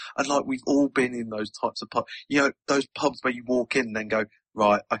pub. And like, we've all been in those types of pubs. Those pubs where you walk in and then go,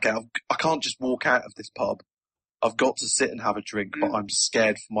 right, okay, I can't just walk out of this pub. I've got to sit and have a drink, but I'm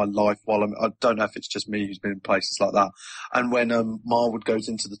scared for my life I don't know if it's just me who's been in places like that. And when, Marwood goes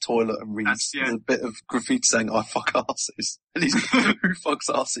into the toilet and reads a bit of graffiti saying, I fuck arses. And he's, who fucks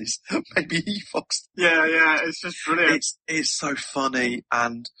arses? Maybe he fucks. Yeah, it's just brilliant. It's so funny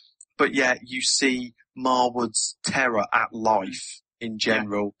but yeah, you see Marwood's terror at life in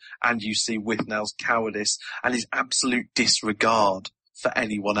general, and you see Withnail's cowardice and his absolute disregard for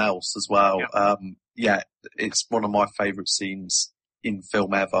anyone else as well. It's one of my favourite scenes in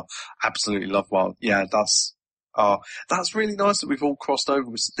film ever. Absolutely love Wild. Yeah, that's really nice that we've all crossed over.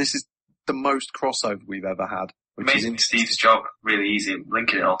 This is the most crossover we've ever had. Amazing Steve's job really easy at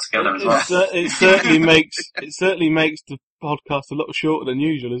linking it all together as well. It certainly makes the podcast a lot shorter than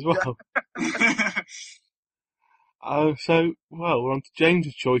usual as well. We're on to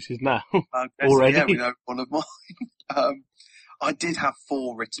James's choices now. Already. Yeah, we know one of mine. I did have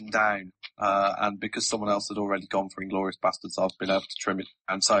 4 written down, and because someone else had already gone for Inglourious Basterds, I've been able to trim it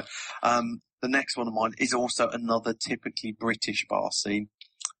down. So, the next one of mine is also another typically British bar scene,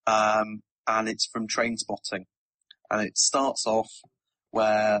 and it's from Trainspotting. And it starts off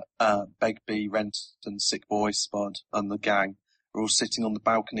where, Begbie, Renton, Sick Boy, Spud, and the gang are all sitting on the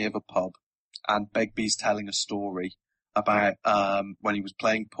balcony of a pub, and Begbie's telling a story about, when he was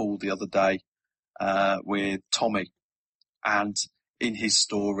playing pool the other day, with Tommy. And in his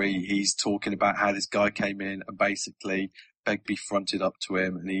story, he's talking about how this guy came in and basically Begbie fronted up to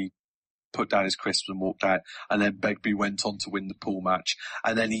him and he put down his crisps and walked out. And then Begbie went on to win the pool match.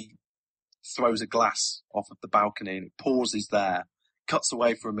 And then he throws a glass off of the balcony and it pauses there, cuts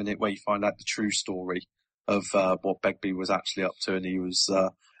away for a minute where you find out the true story of what Begbie was actually up to. And he was,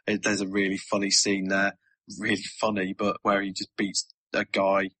 there's a really funny scene there, really funny, but where he just beats a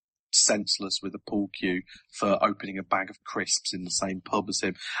guy senseless with a pool cue for opening a bag of crisps in the same pub as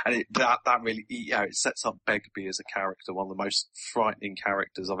him. And that really, it sets up Begbie as a character, one of the most frightening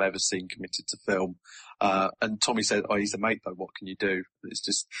characters I've ever seen committed to film. And Tommy said, he's a mate though, what can you do? It's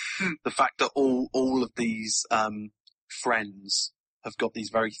just the fact that all of these, friends have got these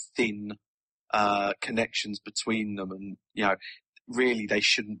very thin, connections between them and, really they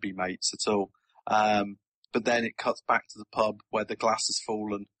shouldn't be mates at all. But then it cuts back to the pub where the glass has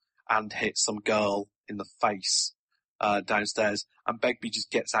fallen and hits some girl in the face, downstairs. And Begbie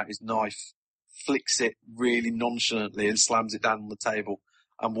just gets out his knife, flicks it really nonchalantly and slams it down on the table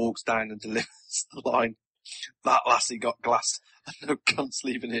and walks down and delivers the line, that lassie got glass and no cunt's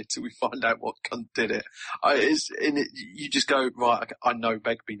leaving here till we find out what cunt did it. You just go, right, okay, I know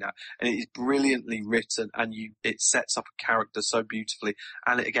Begbie now. And it is brilliantly written and it sets up a character so beautifully.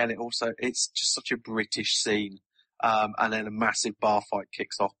 And it's just such a British scene. And then a massive bar fight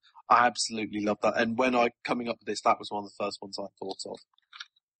kicks off. I absolutely love that. And when coming up with this, that was one of the first ones I thought of.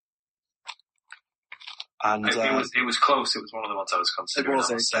 And it was close. It was one of the ones I was considering. It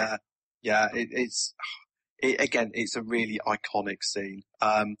was, it's Again, it's a really iconic scene.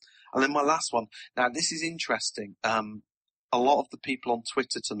 And then my last one. Now, this is interesting. A lot of the people on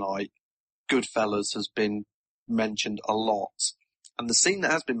Twitter tonight, Goodfellas has been mentioned a lot. And the scene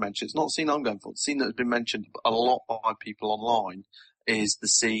that has been mentioned, it's not the scene I'm going for, the scene that has been mentioned a lot by people online is the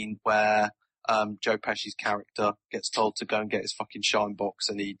scene where Joe Pesci's character gets told to go and get his fucking shine box,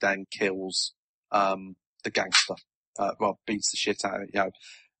 and he then kills the gangster. Beats the shit out of it.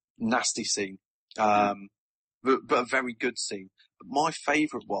 Nasty scene. But a very good scene. But my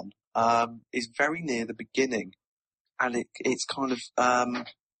favourite one is very near the beginning, and it's kind of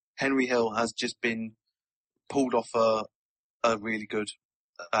Henry Hill has just been pulled off a really good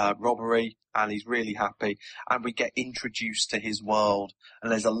robbery, and he's really happy, and we get introduced to his world,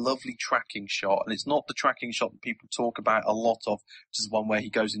 and there's a lovely tracking shot, and it's not the tracking shot that people talk about a lot of, which is one where he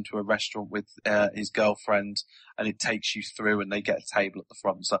goes into a restaurant with his girlfriend, and it takes you through, and they get a table at the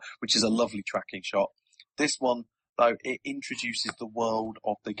front, so which is a lovely tracking shot. This one, though, it introduces the world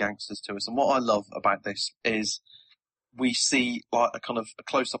of the gangsters to us, and what I love about this is we see like a kind of a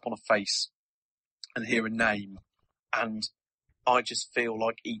close up on a face and hear a name, and I just feel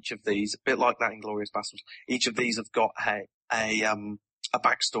like each of these, a bit like that Inglourious Basterds, each of these have got a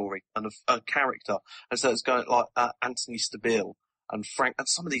backstory and a character. And so it's going like Anthony Stabile and Frank, and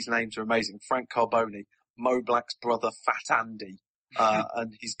some of these names are amazing. Frank Carboni, Mo Black's brother Fat Andy,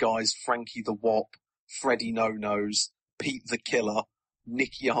 and his guys Frankie the Wop, Freddie No Nose, Pete the Killer,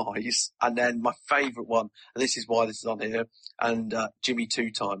 Nicky Eyes, and then my favourite one, and this is why this is on here, and Jimmy Two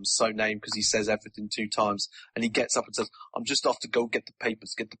Times, so named because he says everything 2 times, and he gets up and says, "I'm just off to go get the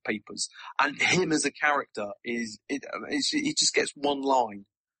papers," and him as a character he just gets one line,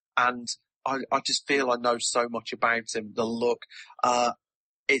 and I just feel I know so much about him, the look,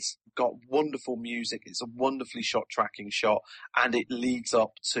 it's got wonderful music, it's a wonderfully shot tracking shot, and it leads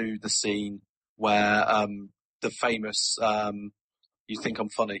up to the scene where the famous "You think I'm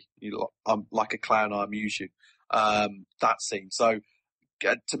funny? I'm like a clown, I amuse you." That scene. So,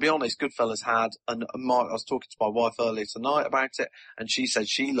 to be honest, Goodfellas had, I was talking to my wife earlier tonight about it, and she said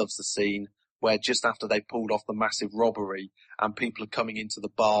she loves the scene where just after they pulled off the massive robbery and people are coming into the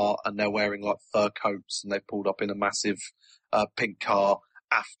bar and they're wearing like fur coats and they pulled up in a massive pink car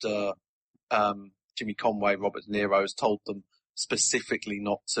after Jimmy Conway, Robert De Niro, has told them specifically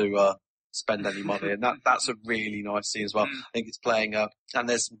not to spend any money, and that's a really nice scene as well. I think it's playing and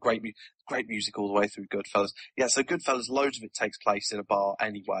there's some great music all the way through Goodfellas. Yeah, so Goodfellas, loads of it takes place in a bar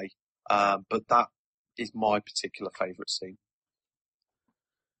anyway, but that is my particular favourite scene.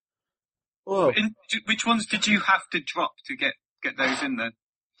 Whoa. Which ones did you have to drop to get those in there?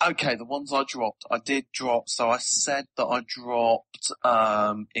 Okay, the ones I did drop. So I said that I dropped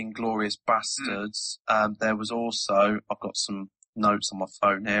Inglourious Basterds. There was also, I've got some notes on my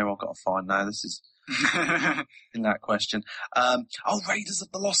phone here I've got to find now. This is in that question. Raiders of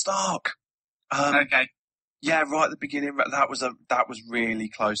the Lost Ark. Okay. Yeah, right at the beginning. That was really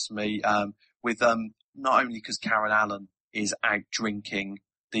close to me. With not only because Karen Allen is out drinking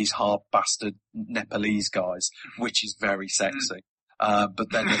these hard bastard Nepalese guys, which is very sexy. But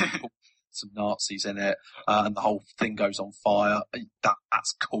then they put some Nazis in it, and the whole thing goes on fire.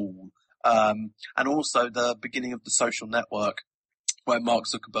 That's cool. And also the beginning of The Social Network, where Mark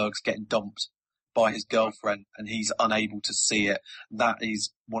Zuckerberg's getting dumped by his girlfriend and he's unable to see it. That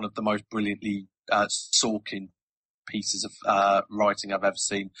is one of the most brilliantly Sorkin pieces of writing I've ever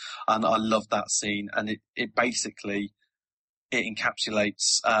seen. And I love that scene. And it basically, it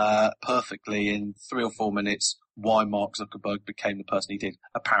encapsulates perfectly in 3 or 4 minutes why Mark Zuckerberg became the person he did,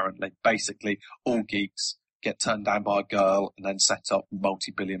 apparently. Basically, all geeks get turned down by a girl and then set up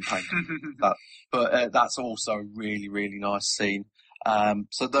multi-billion payment. But that's also a really, really nice scene.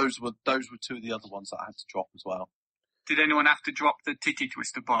 So those were 2 of the other ones that I had to drop as well. Did anyone have to drop the titty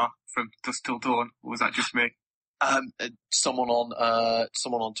twister bar from Dusk Till Dawn, or was that just me? Someone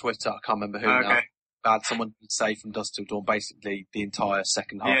on Twitter, I can't remember who now, had someone say from Dusk Till Dawn basically the entire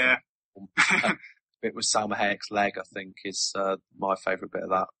second half. Yeah. It was Salma Hayek's leg, I think, is my favourite bit of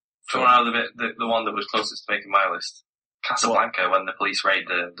that. From out of the one that was closest to making my list. Casablanca, when the police raid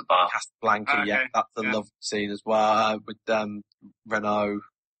the bar. Casablanca, yeah, that's a lovely scene as well, with Renault.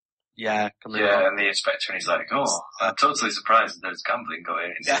 Yeah, yeah, and the inspector, and he's like, "Oh, I'm totally surprised that there's gambling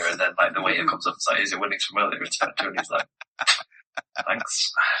going in here." And then, like, the waiter comes up and is like, "Is it winnings familiar?" And he's like,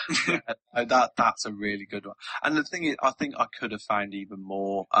 "Thanks." That's a really good one. And the thing is, I think I could have found even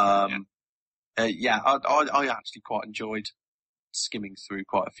more. I actually quite enjoyed skimming through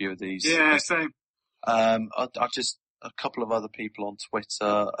quite a few of these. Yeah, same. I just, a couple of other people on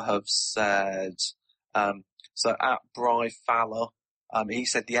Twitter have said, so at Bry Fowler, he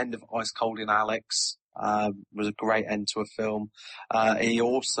said the end of Ice Cold in Alex Was a great end to a film. He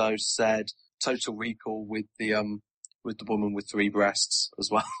also said Total Recall with the woman with 3 breasts as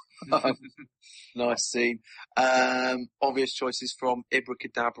well. Nice scene. Obvious choices from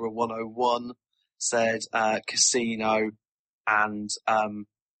Ibracadabra 101 said Casino and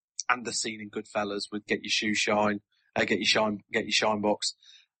the scene in Goodfellas with Get Your Shoe Shine, Get Your Shine Box.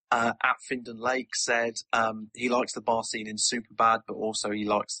 At Findon Lake said he likes the bar scene in Superbad, but also he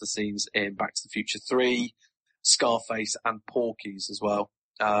likes the scenes in Back to the Future 3, Scarface, and Porky's as well.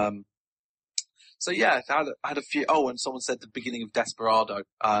 So yeah, I had a few. Oh, and someone said the beginning of Desperado.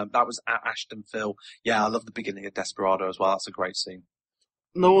 That was at Ashton Phil. Yeah, I love the beginning of Desperado as well. That's a great scene.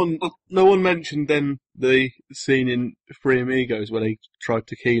 No one mentioned then the scene in Three Amigos where they tried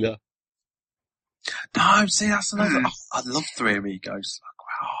tequila. No, see, that's another. Oh, I love Three Amigos.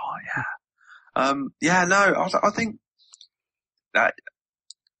 Oh yeah. Yeah, no, I think that.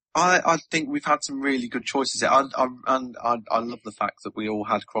 I think we've had some really good choices. I love the fact that we all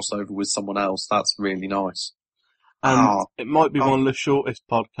had crossover with someone else. That's really nice. And it might be one of the shortest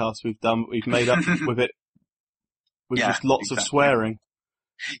podcasts we've done, but we've made up with it with just lots of swearing.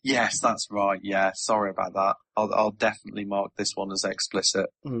 Yes, that's right. Yeah, sorry about that. I'll definitely mark this one as explicit.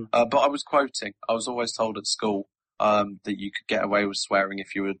 But I was quoting. I was always told at school that you could get away with swearing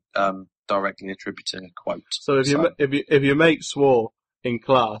if you were directly attributing a quote. So if your mate swore in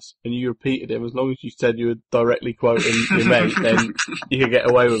class and you repeated him, as long as you said you were directly quoting your mate, then you could get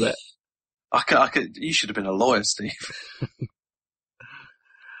away with it. I could. You should have been a lawyer, Steve.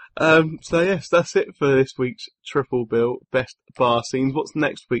 So yes, that's it for this week's Triple Bill Best Bar Scenes. What's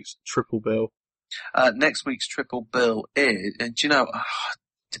next week's Triple Bill? Next week's Triple Bill is, do you know,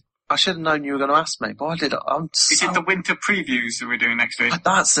 I should have known you were going to ask me, but I did. Is it the winter previews that we're doing next week?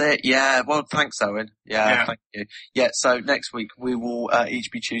 That's it, yeah. Well, thanks, Owen. Yeah, thank you. Yeah, so next week we will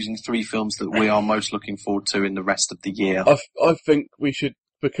each be choosing 3 films that we are most looking forward to in the rest of the year. I think we should,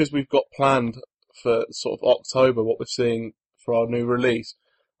 because we've got planned for sort of October what we're seeing for our new release.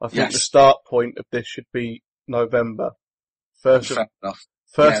 I think the start point of this should be November. 1st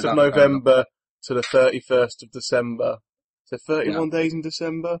of November to the 31st of December. So 31 days in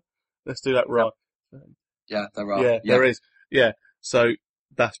December? Let's do that right. Yeah, there are. Yeah, there is. Yeah, so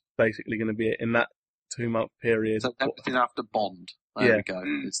that's basically going to be it in that 2-month period. So everything after Bond. There we go.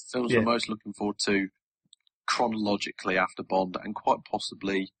 It's the films we're most looking forward to chronologically after Bond and quite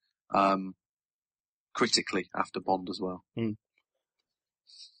possibly critically after Bond as well.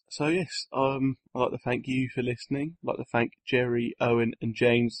 So yes, I'd like to thank you for listening. I'd like to thank Jerry, Owen and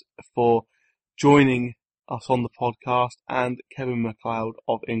James for joining us on the podcast, and Kevin MacLeod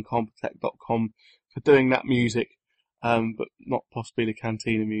of Incompetech.com for doing that music, but not possibly the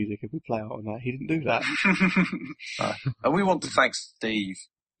Cantina music if we play out on that. He didn't do that. And we want to thank Steve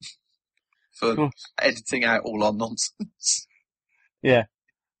for editing out all our nonsense. Yeah.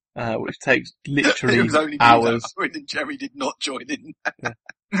 Which takes literally hours. And Jerry did not join in.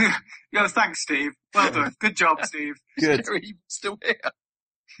 Yeah, thanks, Steve. Well done. Good job, Steve. Good. Is Jerry still here?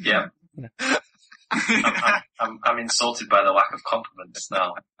 Yeah. I'm insulted by the lack of compliments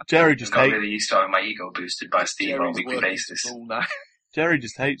now. Jerry just hates. I'm not really used to having my ego boosted by Steve on a weekly basis. Jerry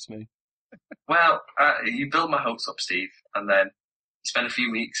just hates me. Well, you build my hopes up, Steve, and then you spend a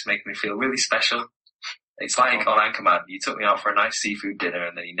few weeks making me feel really special. It's like on Anchorman. You took me out for a nice seafood dinner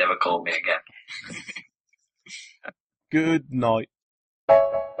and then you never called me again. Good night.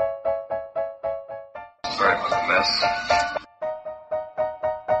 Sorry about the mess.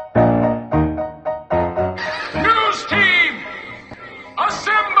 News team!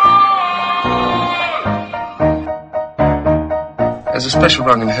 Assemble! There's a special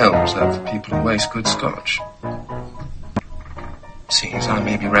rung in hell reserved for people who waste good scotch. Seeing as I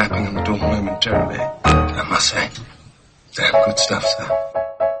may be rapping on the door momentarily, I must say, damn good stuff, sir.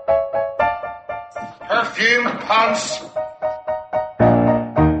 Perfume punch!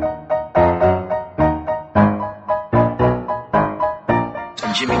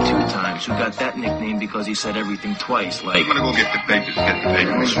 And Jimmy Two Times, who got that nickname because he said everything twice, like... I'm gonna go get the papers,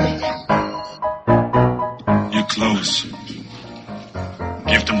 Your clothes.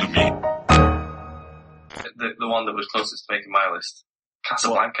 Give them to me. The one that was closest to making my list.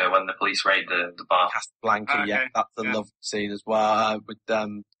 Casablanca, when the police raid the bar. Casablanca, yeah, that's a lovely scene as well, with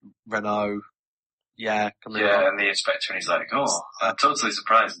Renault. Yeah, and the inspector, and he's like, "Oh, I'm totally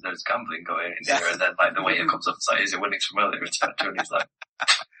surprised that there's gambling going in here." And then, like, the waiter comes up and says, "Is it winning familiar?" And he's like,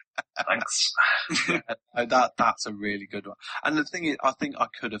 "Thanks." That's a really good one. And the thing is, I think I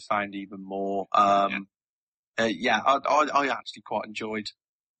could have found even more. I actually quite enjoyed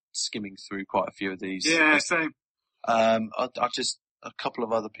skimming through quite a few of these. Yeah, same. a couple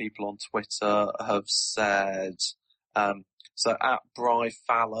of other people on Twitter have said, so at Bry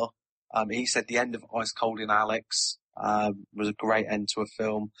Fowler, he said the end of Ice Cold in Alex was a great end to a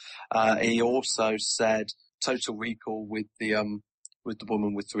film. He also said Total Recall with the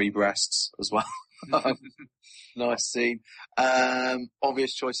woman with 3 breasts as well. Nice scene.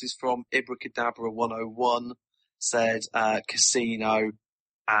 Obvious choices from Ibracadabra 101 said Casino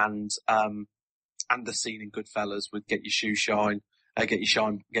and the scene in Goodfellas with Get Your Shoe Shine, Get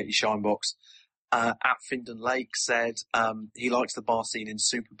Your Shine box. At Findon Lake said he likes the bar scene in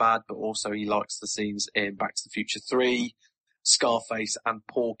Superbad, but also he likes the scenes in Back to the Future 3, Scarface, and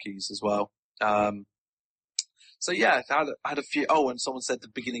Porky's as well. So yeah, I had a few. Oh, and someone said the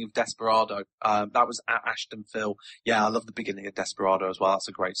beginning of Desperado. That was at Ashton Phil. Yeah, I love the beginning of Desperado as well. That's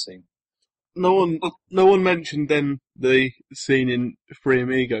a great scene. No one mentioned then the scene in Three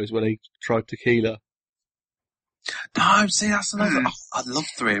Amigos where they tried tequila. No, see, that's another. Oh, I love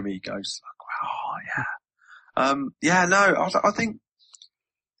Three Amigos. Oh yeah. I think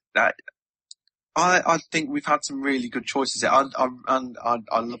that. I think we've had some really good choices. I love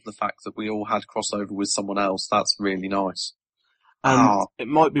the fact that we all had crossover with someone else. That's really nice. And it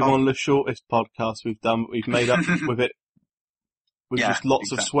might be one of the shortest podcasts we've done, but we've made up with it with just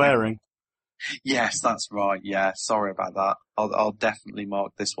lots of swearing. Yes, that's right. Yeah, sorry about that. I'll definitely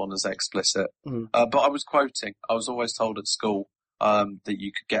mark this one as explicit. But I was quoting. I was always told at school that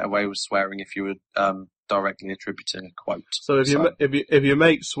you could get away with swearing if you were directly attributing a quote. So if your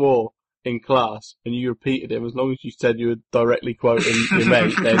mate swore in class and you repeated him, as long as you said you were directly quoting your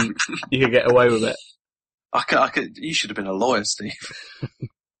mate, then you could get away with it. I could. You should have been a lawyer, Steve.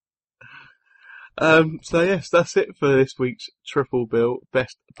 So yes, that's it for this week's Triple Bill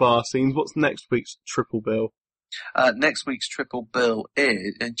Best Bar Scenes. What's next week's Triple Bill? Next week's Triple Bill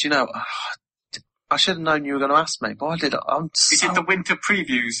is, do you know, I should have known you were going to ask me, but I did. Is it the winter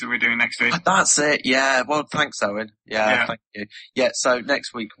previews that we're doing next week? That's it, yeah. Well, thanks, Owen. Yeah, thank you. Yeah, so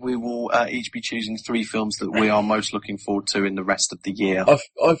next week we will each be choosing 3 films that we are most looking forward to in the rest of the year.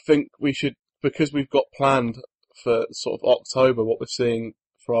 I think we should, because we've got planned for sort of October what we're seeing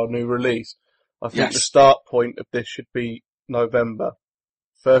for our new release. I think the start point of this should be November.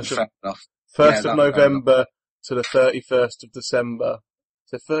 1st of November to the 31st of December.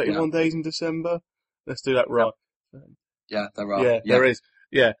 So 31 days in December? Let's do that right. Yeah, they're right. Yeah, there is.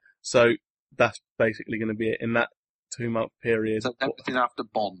 Yeah, so that's basically going to be it in that 2-month period. So everything after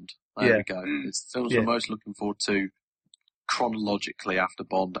Bond. There we go. It's the films we're most looking forward to chronologically after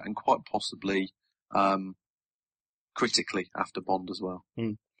Bond and quite possibly critically after Bond as well.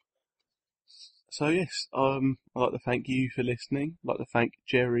 So yes, I'd like to thank you for listening. I'd like to thank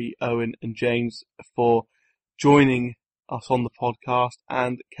Jerry, Owen and James for joining us on the podcast,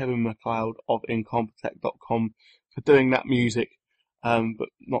 and Kevin MacLeod of Incompetech.com for doing that music, but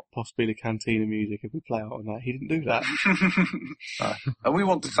not possibly the Cantina music if we play out on that. He didn't do that. And we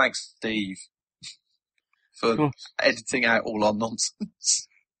want to thank Steve for editing out all our nonsense.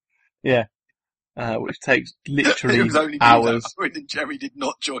 Yeah. Which takes literally hours. And Jerry did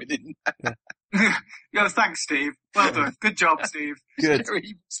not join in. Yeah, thanks, Steve. Well done. Good job, Steve. Good. Is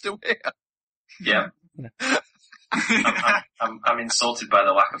Jerry still here? Yeah. I'm insulted by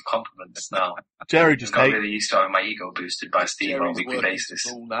the lack of compliments now. Jerry just hates. I'm not really used to having my ego boosted by Steve Jerry's on a weekly basis.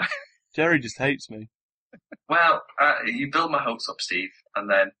 Jerry just hates me. Well, you build my hopes up, Steve, and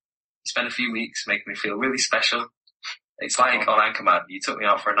then you spend a few weeks making me feel really special. It's like on Anchorman. You took me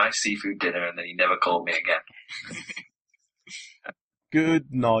out for a nice seafood dinner and then you never called me again.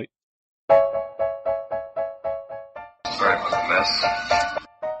 Good night. Sorry about the mess.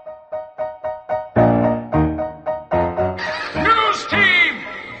 News team!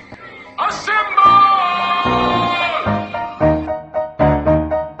 Assemble!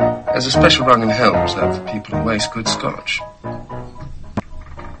 There's a special rung in hell reserved for people who waste good scotch.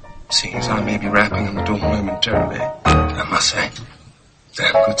 Seeing as I may be rapping on the door momentarily, I must say,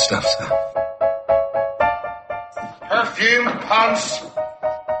 damn good stuff, sir. Perfume, Hans.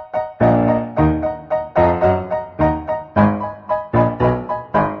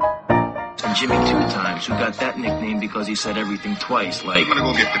 And Jimmy 2 Times, who got that nickname because he said everything twice, like... I'm gonna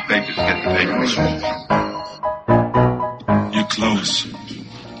go get the papers, Mister. You're close.